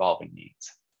customers' evolving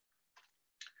needs.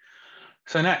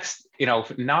 So next,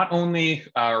 not only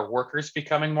are workers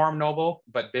becoming more mobile,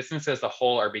 but business as a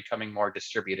whole are becoming more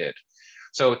distributed.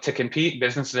 So to compete,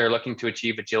 businesses are looking to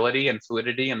achieve agility and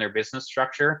fluidity in their business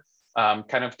structure.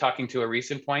 Kind of talking to a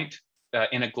recent point,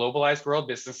 in a globalized world,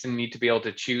 businesses need to be able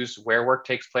to choose where work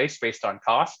takes place based on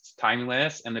costs,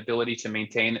 timeliness, and the ability to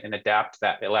maintain and adapt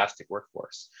that elastic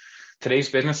workforce. Today's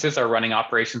businesses are running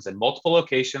operations in multiple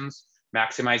locations,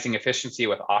 maximizing efficiency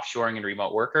with offshoring and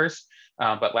remote workers.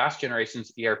 But last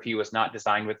generation's ERP was not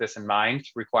designed with this in mind,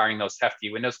 requiring those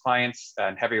hefty Windows clients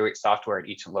and heavyweight software at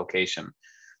each location.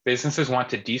 Businesses want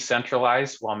to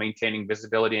decentralize while maintaining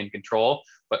visibility and control,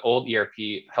 but old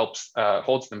ERP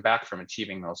holds them back from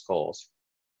achieving those goals.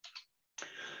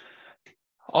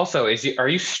 Also, are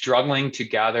you struggling to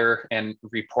gather and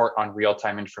report on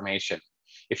real-time information?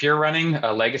 If you're running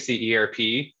a legacy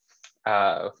ERP,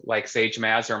 like Sage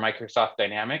Maz or Microsoft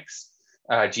Dynamics,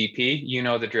 GP, you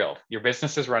know the drill. Your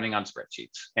business is running on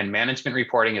spreadsheets, and management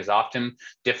reporting is often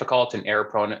difficult and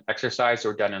error-prone exercise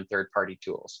or done in third-party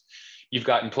tools. You've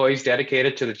got employees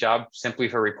dedicated to the job simply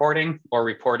for reporting, or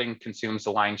reporting consumes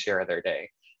the lion's share of their day.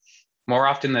 More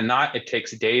often than not, it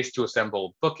takes days to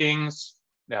assemble bookings,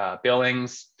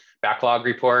 billings, backlog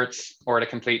reports, or to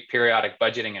complete periodic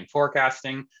budgeting and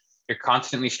forecasting. You're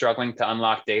constantly struggling to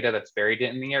unlock data that's buried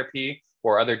in the ERP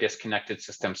or other disconnected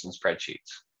systems and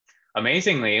spreadsheets.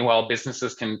 Amazingly, while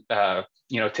businesses can,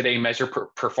 today measure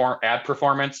ad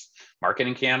performance,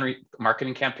 marketing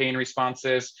campaign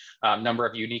responses, number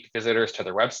of unique visitors to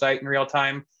their website in real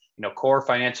time, core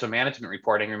financial management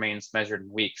reporting remains measured in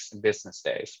weeks and business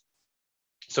days.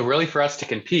 So really, for us to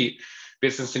compete,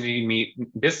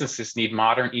 businesses need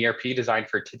modern ERP designed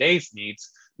for today's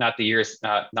needs, not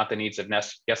the needs of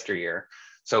yesteryear.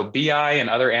 So BI and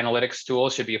other analytics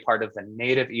tools should be a part of the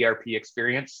native ERP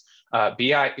experience.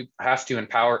 BI has to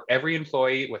empower every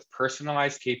employee with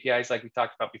personalized KPIs like we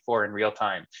talked about before in real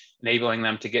time, enabling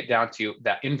them to get down to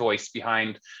that invoice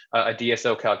behind a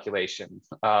DSO calculation,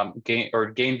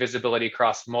 gain visibility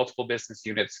across multiple business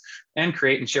units, and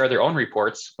create and share their own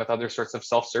reports with other sorts of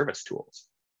self-service tools.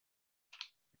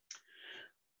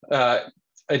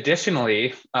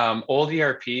 Additionally, old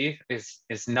ERP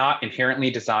is not inherently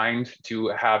designed to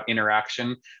have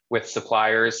interaction with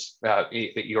suppliers,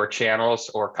 your channels,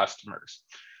 or customers.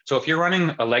 So if you're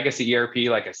running a legacy ERP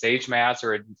like a Sage Maz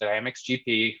or a Dynamics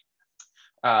GP,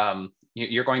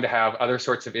 you're going to have other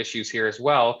sorts of issues here as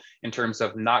well in terms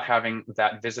of not having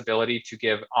that visibility to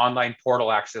give online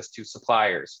portal access to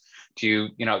suppliers, to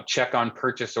check on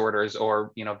purchase orders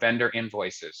or vendor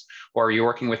invoices, or you're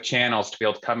working with channels to be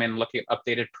able to come in and look at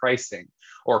updated pricing,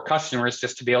 or customers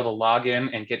just to be able to log in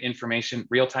and get information,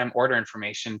 real-time order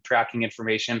information, tracking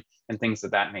information, and things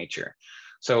of that nature.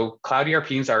 So cloud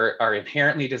ERPs are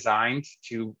inherently designed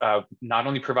to not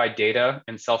only provide data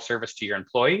and self-service to your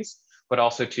employees, but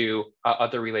also to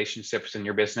other relationships in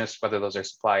your business, whether those are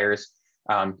suppliers,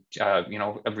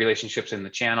 relationships in the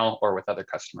channel, or with other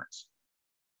customers.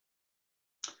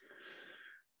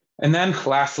 And then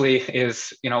lastly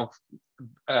is,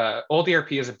 old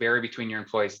ERP is a barrier between your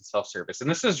employees and self-service. And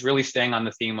this is really staying on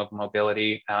the theme of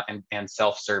mobility and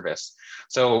self-service.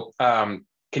 So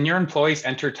can your employees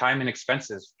enter time and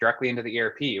expenses directly into the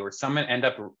ERP, or someone end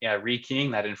up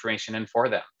rekeying that information in for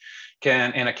them?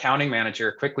 Can an accounting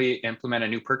manager quickly implement a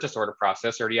new purchase order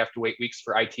process, or do you have to wait weeks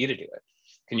for IT to do it?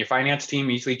 Can your finance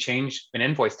team easily change an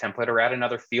invoice template or add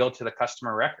another field to the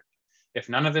customer record? If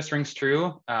none of this rings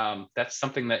true, that's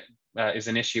something that is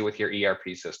an issue with your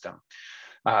ERP system.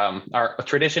 Our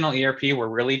traditional ERP were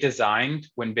really designed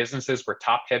when businesses were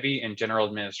top heavy in general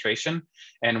administration,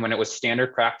 and when it was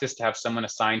standard practice to have someone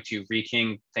assigned to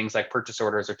rekeying things like purchase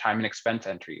orders or time and expense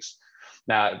entries.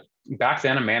 Now, back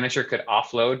then, a manager could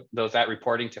offload that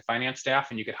reporting to finance staff,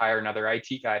 and you could hire another IT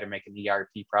guy to make an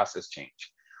ERP process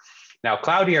change. Now,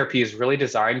 cloud ERP is really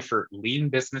designed for lean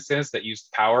businesses that use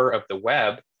the power of the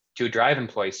web to drive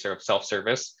employee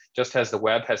self-service, just as the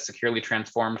web has securely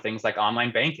transformed things like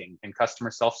online banking and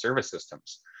customer self-service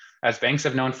systems. As banks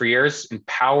have known for years,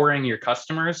 empowering your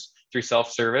customers through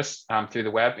self-service through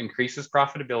the web increases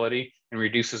profitability and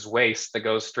reduces waste that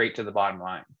goes straight to the bottom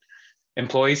line.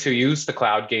 Employees who use the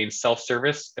cloud gain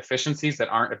self-service efficiencies that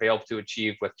aren't available to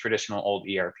achieve with traditional old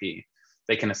ERP.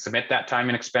 They can submit that time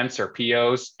and expense or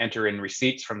POs, enter in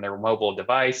receipts from their mobile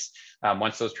device.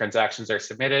 Once those transactions are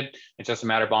submitted, it's just a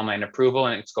matter of online approval,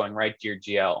 and it's going right to your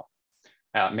GL.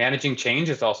 Managing change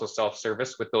is also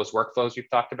self-service with those workflows we've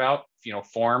talked about,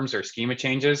 forms or schema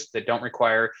changes that don't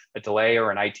require a delay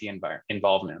or an IT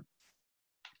involvement.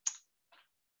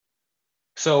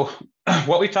 So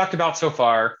what we've talked about so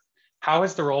far, how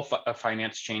has the role of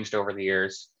finance changed over the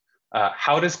years?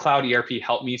 How does cloud ERP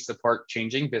help me support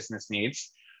changing business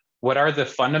needs? What are the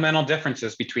fundamental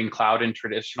differences between cloud and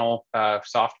traditional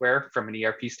software from an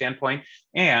ERP standpoint?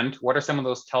 And what are some of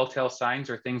those telltale signs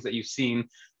or things that you've seen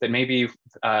that maybe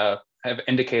have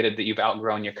indicated that you've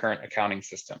outgrown your current accounting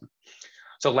system?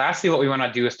 So lastly, what we want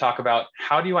to do is talk about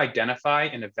how do you identify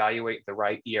and evaluate the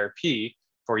right ERP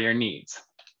for your needs?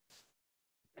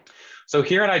 So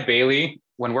here at Eide Bailly,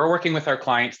 when we're working with our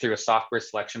clients through a software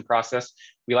selection process,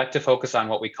 we like to focus on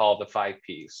what we call the 5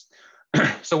 Ps.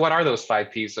 So what are those 5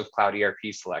 Ps of cloud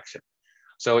ERP selection?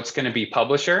 So it's going to be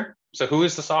publisher. So who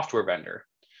is the software vendor?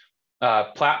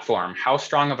 Platform, how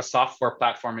strong of a software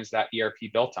platform is that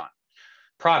ERP built on?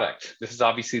 Product, this is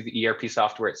obviously the ERP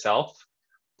software itself.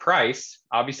 Price,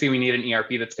 obviously we need an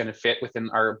ERP that's going to fit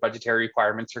within our budgetary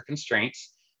requirements or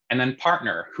constraints. And then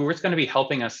partner, who is going to be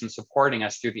helping us and supporting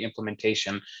us through the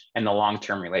implementation and the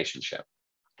long-term relationship.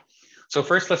 So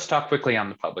first, let's talk quickly on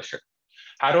the publisher.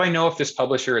 How do I know if this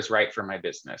publisher is right for my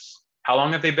business? How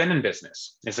long have they been in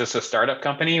business? Is this a startup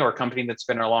company or a company that's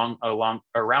been around a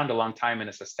long time and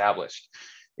is established?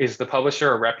 Is the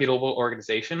publisher a reputable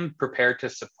organization prepared to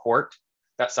support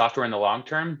that software in the long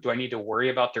term? Do I need to worry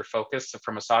about their focus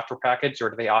from a software package, or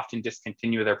do they often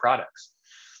discontinue their products?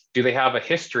 Do they have a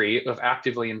history of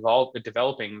actively involved in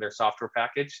developing their software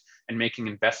package and making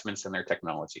investments in their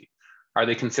technology? Are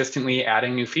they consistently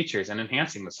adding new features and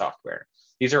enhancing the software?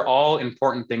 These are all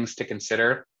important things to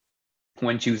consider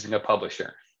when choosing a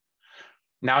publisher.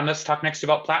 Now let's talk next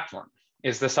about platform.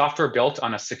 Is the software built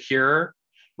on a secure,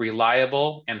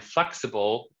 reliable, and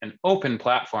flexible and open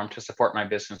platform to support my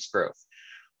business growth?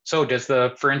 So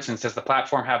for instance, does the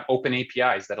platform have open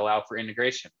APIs that allow for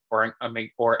integration? Or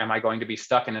am I going to be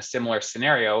stuck in a similar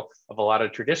scenario of a lot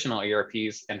of traditional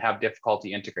ERPs and have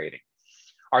difficulty integrating?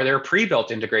 Are there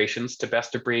pre-built integrations to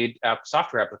best-of-breed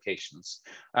software applications?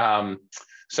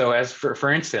 So as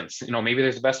for instance, maybe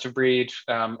there's a best-of-breed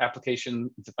application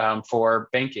for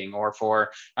banking or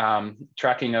for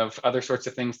tracking of other sorts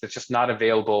of things that's just not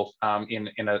available in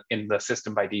the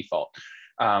system by default.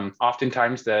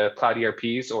 Oftentimes, the cloud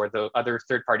ERPs or the other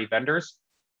third-party vendors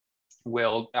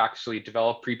will actually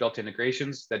develop pre-built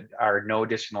integrations that are no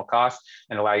additional cost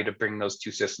and allow you to bring those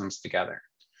two systems together.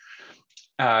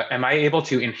 Am I able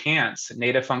to enhance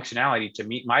native functionality to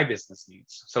meet my business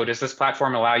needs? So does this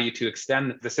platform allow you to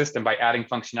extend the system by adding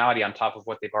functionality on top of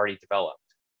what they've already developed?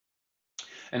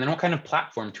 And then what kind of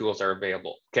platform tools are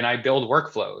available? Can I build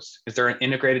workflows? Is there an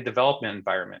integrated development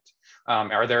environment? Do I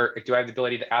have the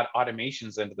ability to add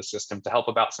automations into the system to help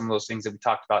about some of those things that we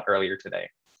talked about earlier today?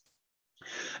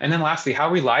 And then lastly, how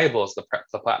reliable is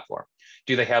the platform?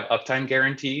 Do they have uptime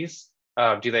guarantees?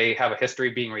 Do they have a history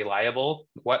of being reliable?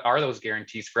 What are those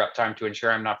guarantees for uptime to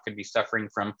ensure I'm not going to be suffering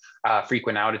from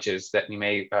frequent outages that we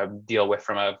may deal with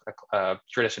from a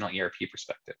traditional ERP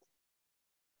perspective?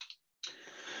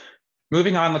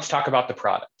 Moving on, let's talk about the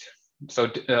product. So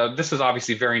this is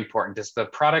obviously very important. Does the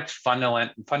product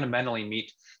fundamentally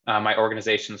meet my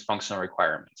organization's functional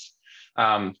requirements?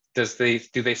 Do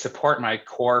they support my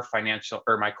core financial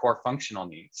or my core functional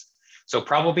needs? So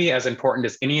probably as important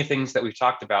as any things that we've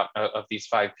talked about of these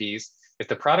 5 Ps, if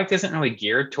the product isn't really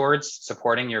geared towards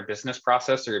supporting your business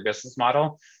process or your business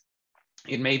model,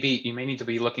 you may need to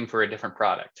be looking for a different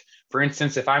product. For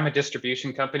instance, if I'm a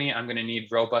distribution company, I'm going to need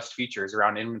robust features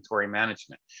around inventory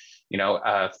management,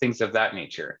 things of that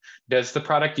nature. Does the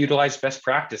product utilize best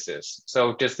practices?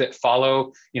 So does it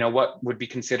follow, what would be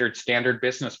considered standard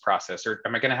business process, or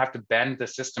am I going to have to bend the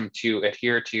system to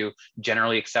adhere to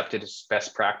generally accepted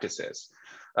best practices?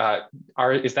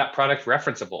 Is that product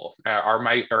referenceable?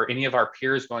 Are any of our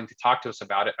peers going to talk to us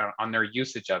about it on their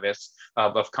usage of it,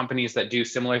 of companies that do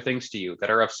similar things to you, that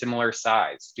are of similar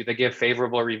size? Do they give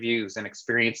favorable reviews and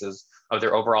experiences of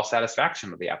their overall satisfaction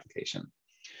with the application?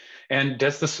 And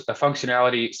does this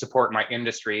functionality support my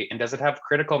industry, and does it have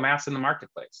critical mass in the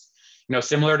marketplace?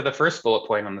 Similar to the first bullet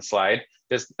point on the slide,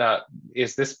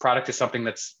 is this product something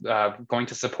that's going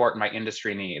to support my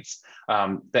industry needs?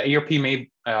 The ERP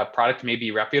product may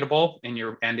be reputable in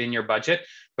your budget,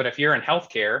 but if you're in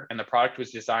healthcare and the product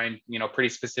was designed, pretty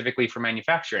specifically for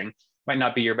manufacturing, might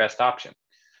not be your best option.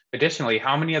 Additionally,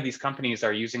 how many of these companies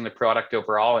are using the product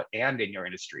overall and in your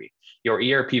industry? Your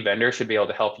ERP vendor should be able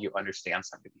to help you understand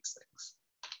some of these things.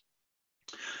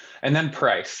 And then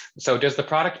price. So does the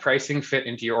product pricing fit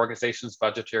into your organization's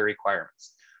budgetary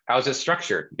requirements? How is it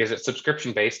structured? Is it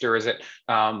subscription-based, or is it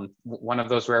one of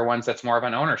those rare ones that's more of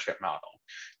an ownership model?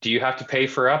 Do you have to pay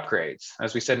for upgrades?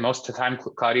 As we said, most of the time,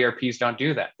 cloud ERPs don't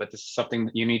do that, but this is something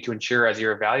that you need to ensure as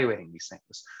you're evaluating these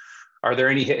things. Are there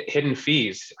any hidden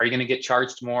fees? Are you going to get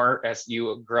charged more as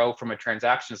you grow from a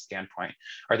transaction standpoint?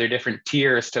 Are there different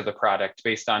tiers to the product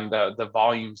based on the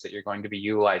volumes that you're going to be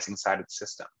utilizing inside of the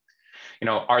system?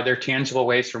 Are there tangible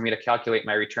ways for me to calculate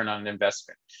my return on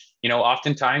investment?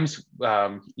 Oftentimes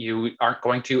you aren't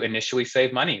going to initially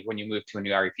save money when you move to a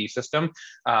new ERP system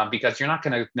because you're not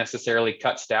going to necessarily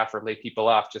cut staff or lay people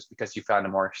off just because you found a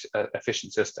more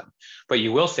efficient system. But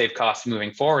you will save costs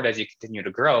moving forward as you continue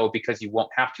to grow, because you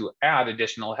won't have to add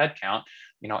additional headcount,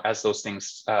 as those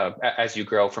things, as you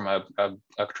grow from a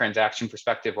transaction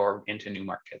perspective or into new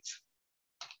markets.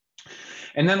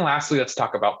 And then lastly, let's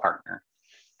talk about partner.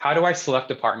 How do I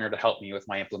select a partner to help me with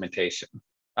my implementation?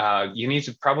 You need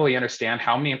to probably understand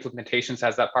how many implementations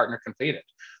has that partner completed.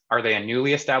 Are they a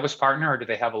newly established partner, or do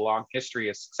they have a long history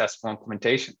of successful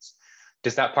implementations?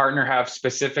 Does that partner have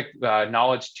specific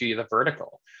knowledge to the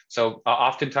vertical? So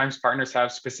oftentimes partners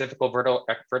have specific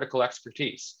vertical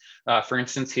expertise. For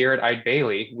instance, here at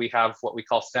Eide, we have what we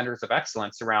call centers of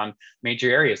excellence around major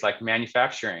areas like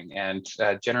manufacturing and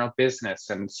general business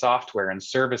and software and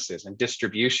services and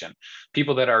distribution.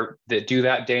 People that do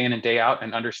that day in and day out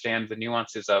and understand the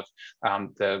nuances of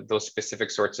those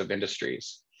specific sorts of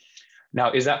industries.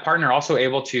 Now, is that partner also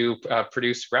able to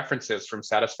produce references from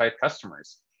satisfied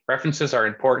customers? References are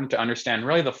important to understand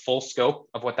really the full scope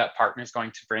of what that partner is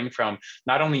going to bring, from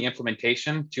not only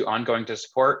implementation to ongoing to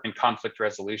support and conflict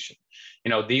resolution.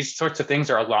 These sorts of things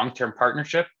are a long-term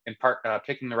partnership, and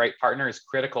picking the right partner is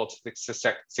critical to the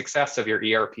success of your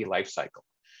ERP lifecycle.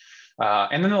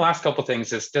 And then the last couple of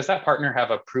things is, does that partner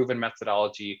have a proven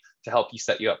methodology to help you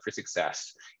set you up for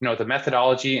success? The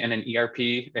methodology in an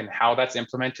ERP and how that's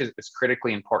implemented is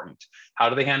critically important. How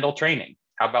do they handle training?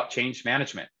 How about change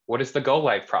management? What does the go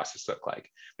live process look like?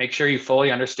 Make sure you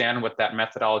fully understand what that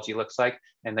methodology looks like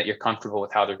and that you're comfortable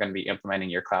with how they're going to be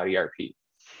implementing your cloud ERP.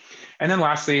 And then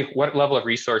lastly, what level of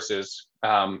resources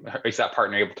is that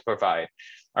partner able to provide?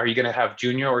 Are you going to have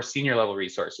junior or senior level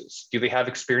resources? Do they have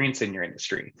experience in your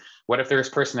industry? What if there's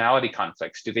personality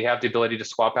conflicts? Do they have the ability to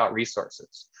swap out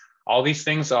resources? All these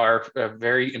things are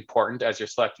very important as you're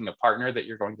selecting a partner that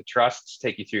you're going to trust to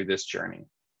take you through this journey.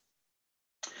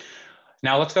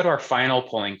 Now let's go to our final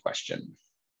polling question.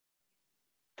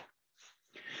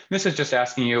 This is just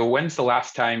asking you, when's the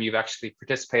last time you've actually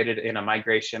participated in a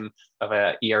migration of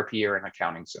an ERP or an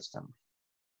accounting system?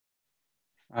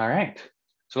 All right.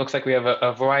 So it looks like we have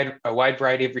a wide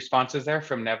variety of responses there,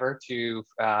 from never to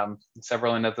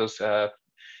several of those in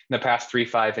the past 3,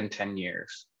 5, and 10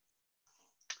 years.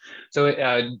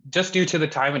 So just due to the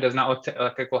time, it does not look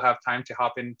like we'll have time to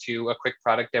hop into a quick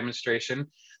product demonstration.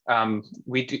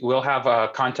 We'll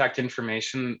have contact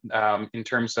information in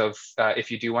terms of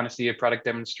if you do want to see a product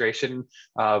demonstration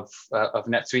of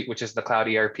NetSuite, which is the cloud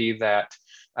ERP that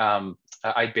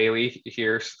Eide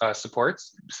here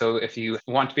supports. So if you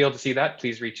want to be able to see that,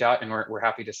 please reach out, and we're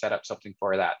happy to set up something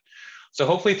for that. So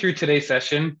hopefully through today's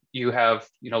session, you have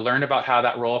learned about how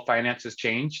that role of finance has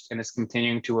changed and is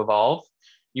continuing to evolve.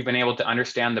 You've been able to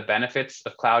understand the benefits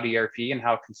of cloud ERP and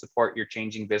how it can support your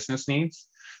changing business needs.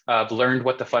 Learned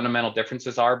what the fundamental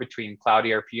differences are between cloud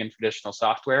ERP and traditional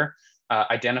software.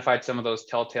 Identified some of those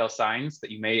telltale signs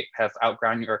that you may have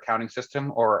outgrown your accounting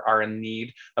system or are in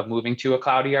need of moving to a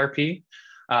cloud ERP.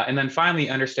 And then finally,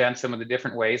 understand some of the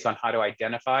different ways on how to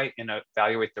identify and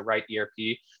evaluate the right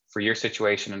ERP for your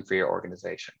situation and for your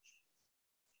organization.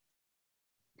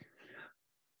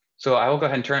 So I will go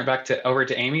ahead and turn it back over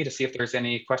to Amy to see if there's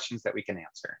any questions that we can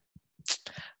answer.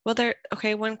 Well,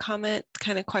 one comment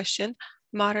kind of question.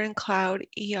 Modern cloud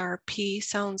ERP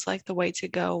sounds like the way to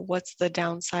go. What's the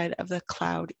downside of the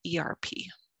cloud ERP?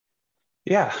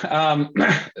 Yeah,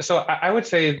 so I would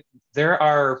say there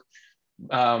are,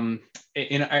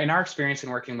 in our experience in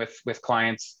working with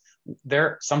clients,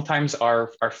 there sometimes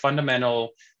are fundamental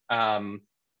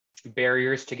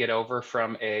barriers to get over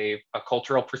from a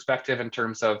cultural perspective in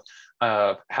terms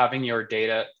of having your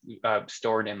data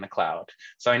stored in the cloud.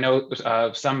 So I know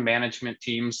some management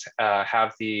teams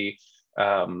have the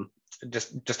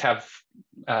just have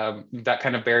that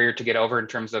kind of barrier to get over in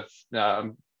terms of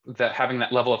having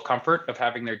that level of comfort of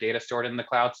having their data stored in the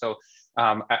cloud. So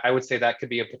I would say that could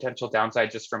be a potential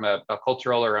downside just from a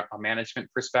cultural or a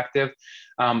management perspective.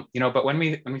 But when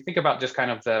we think about just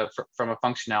kind of from a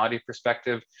functionality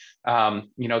perspective,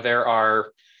 there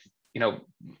are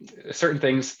certain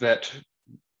things that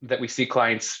we see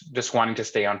clients just wanting to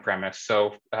stay on premise.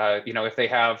 So if they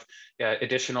have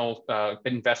additional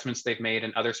investments they've made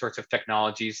in other sorts of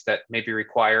technologies that maybe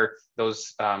require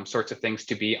those sorts of things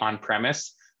to be on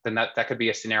premise, then that could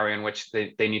be a scenario in which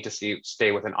they need to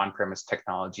stay with an on-premise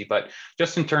technology. But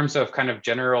just in terms of kind of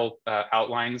general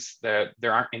outlines, there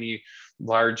aren't any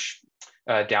large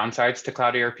downsides to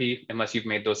cloud ERP unless you've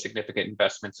made those significant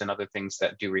investments in other things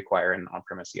that do require an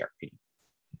on-premise ERP.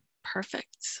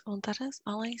 Perfect. Well, that is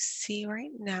all I see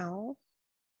right now.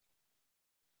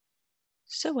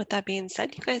 So with that being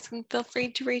said, you guys can feel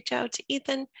free to reach out to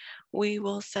Ethan. We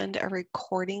will send a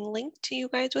recording link to you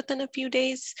guys within a few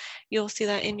days. You'll see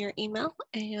that in your email.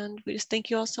 And we just thank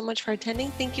you all so much for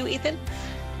attending. Thank you, Ethan.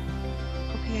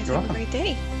 Hope you guys have a great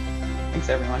day. Thanks,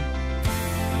 everyone.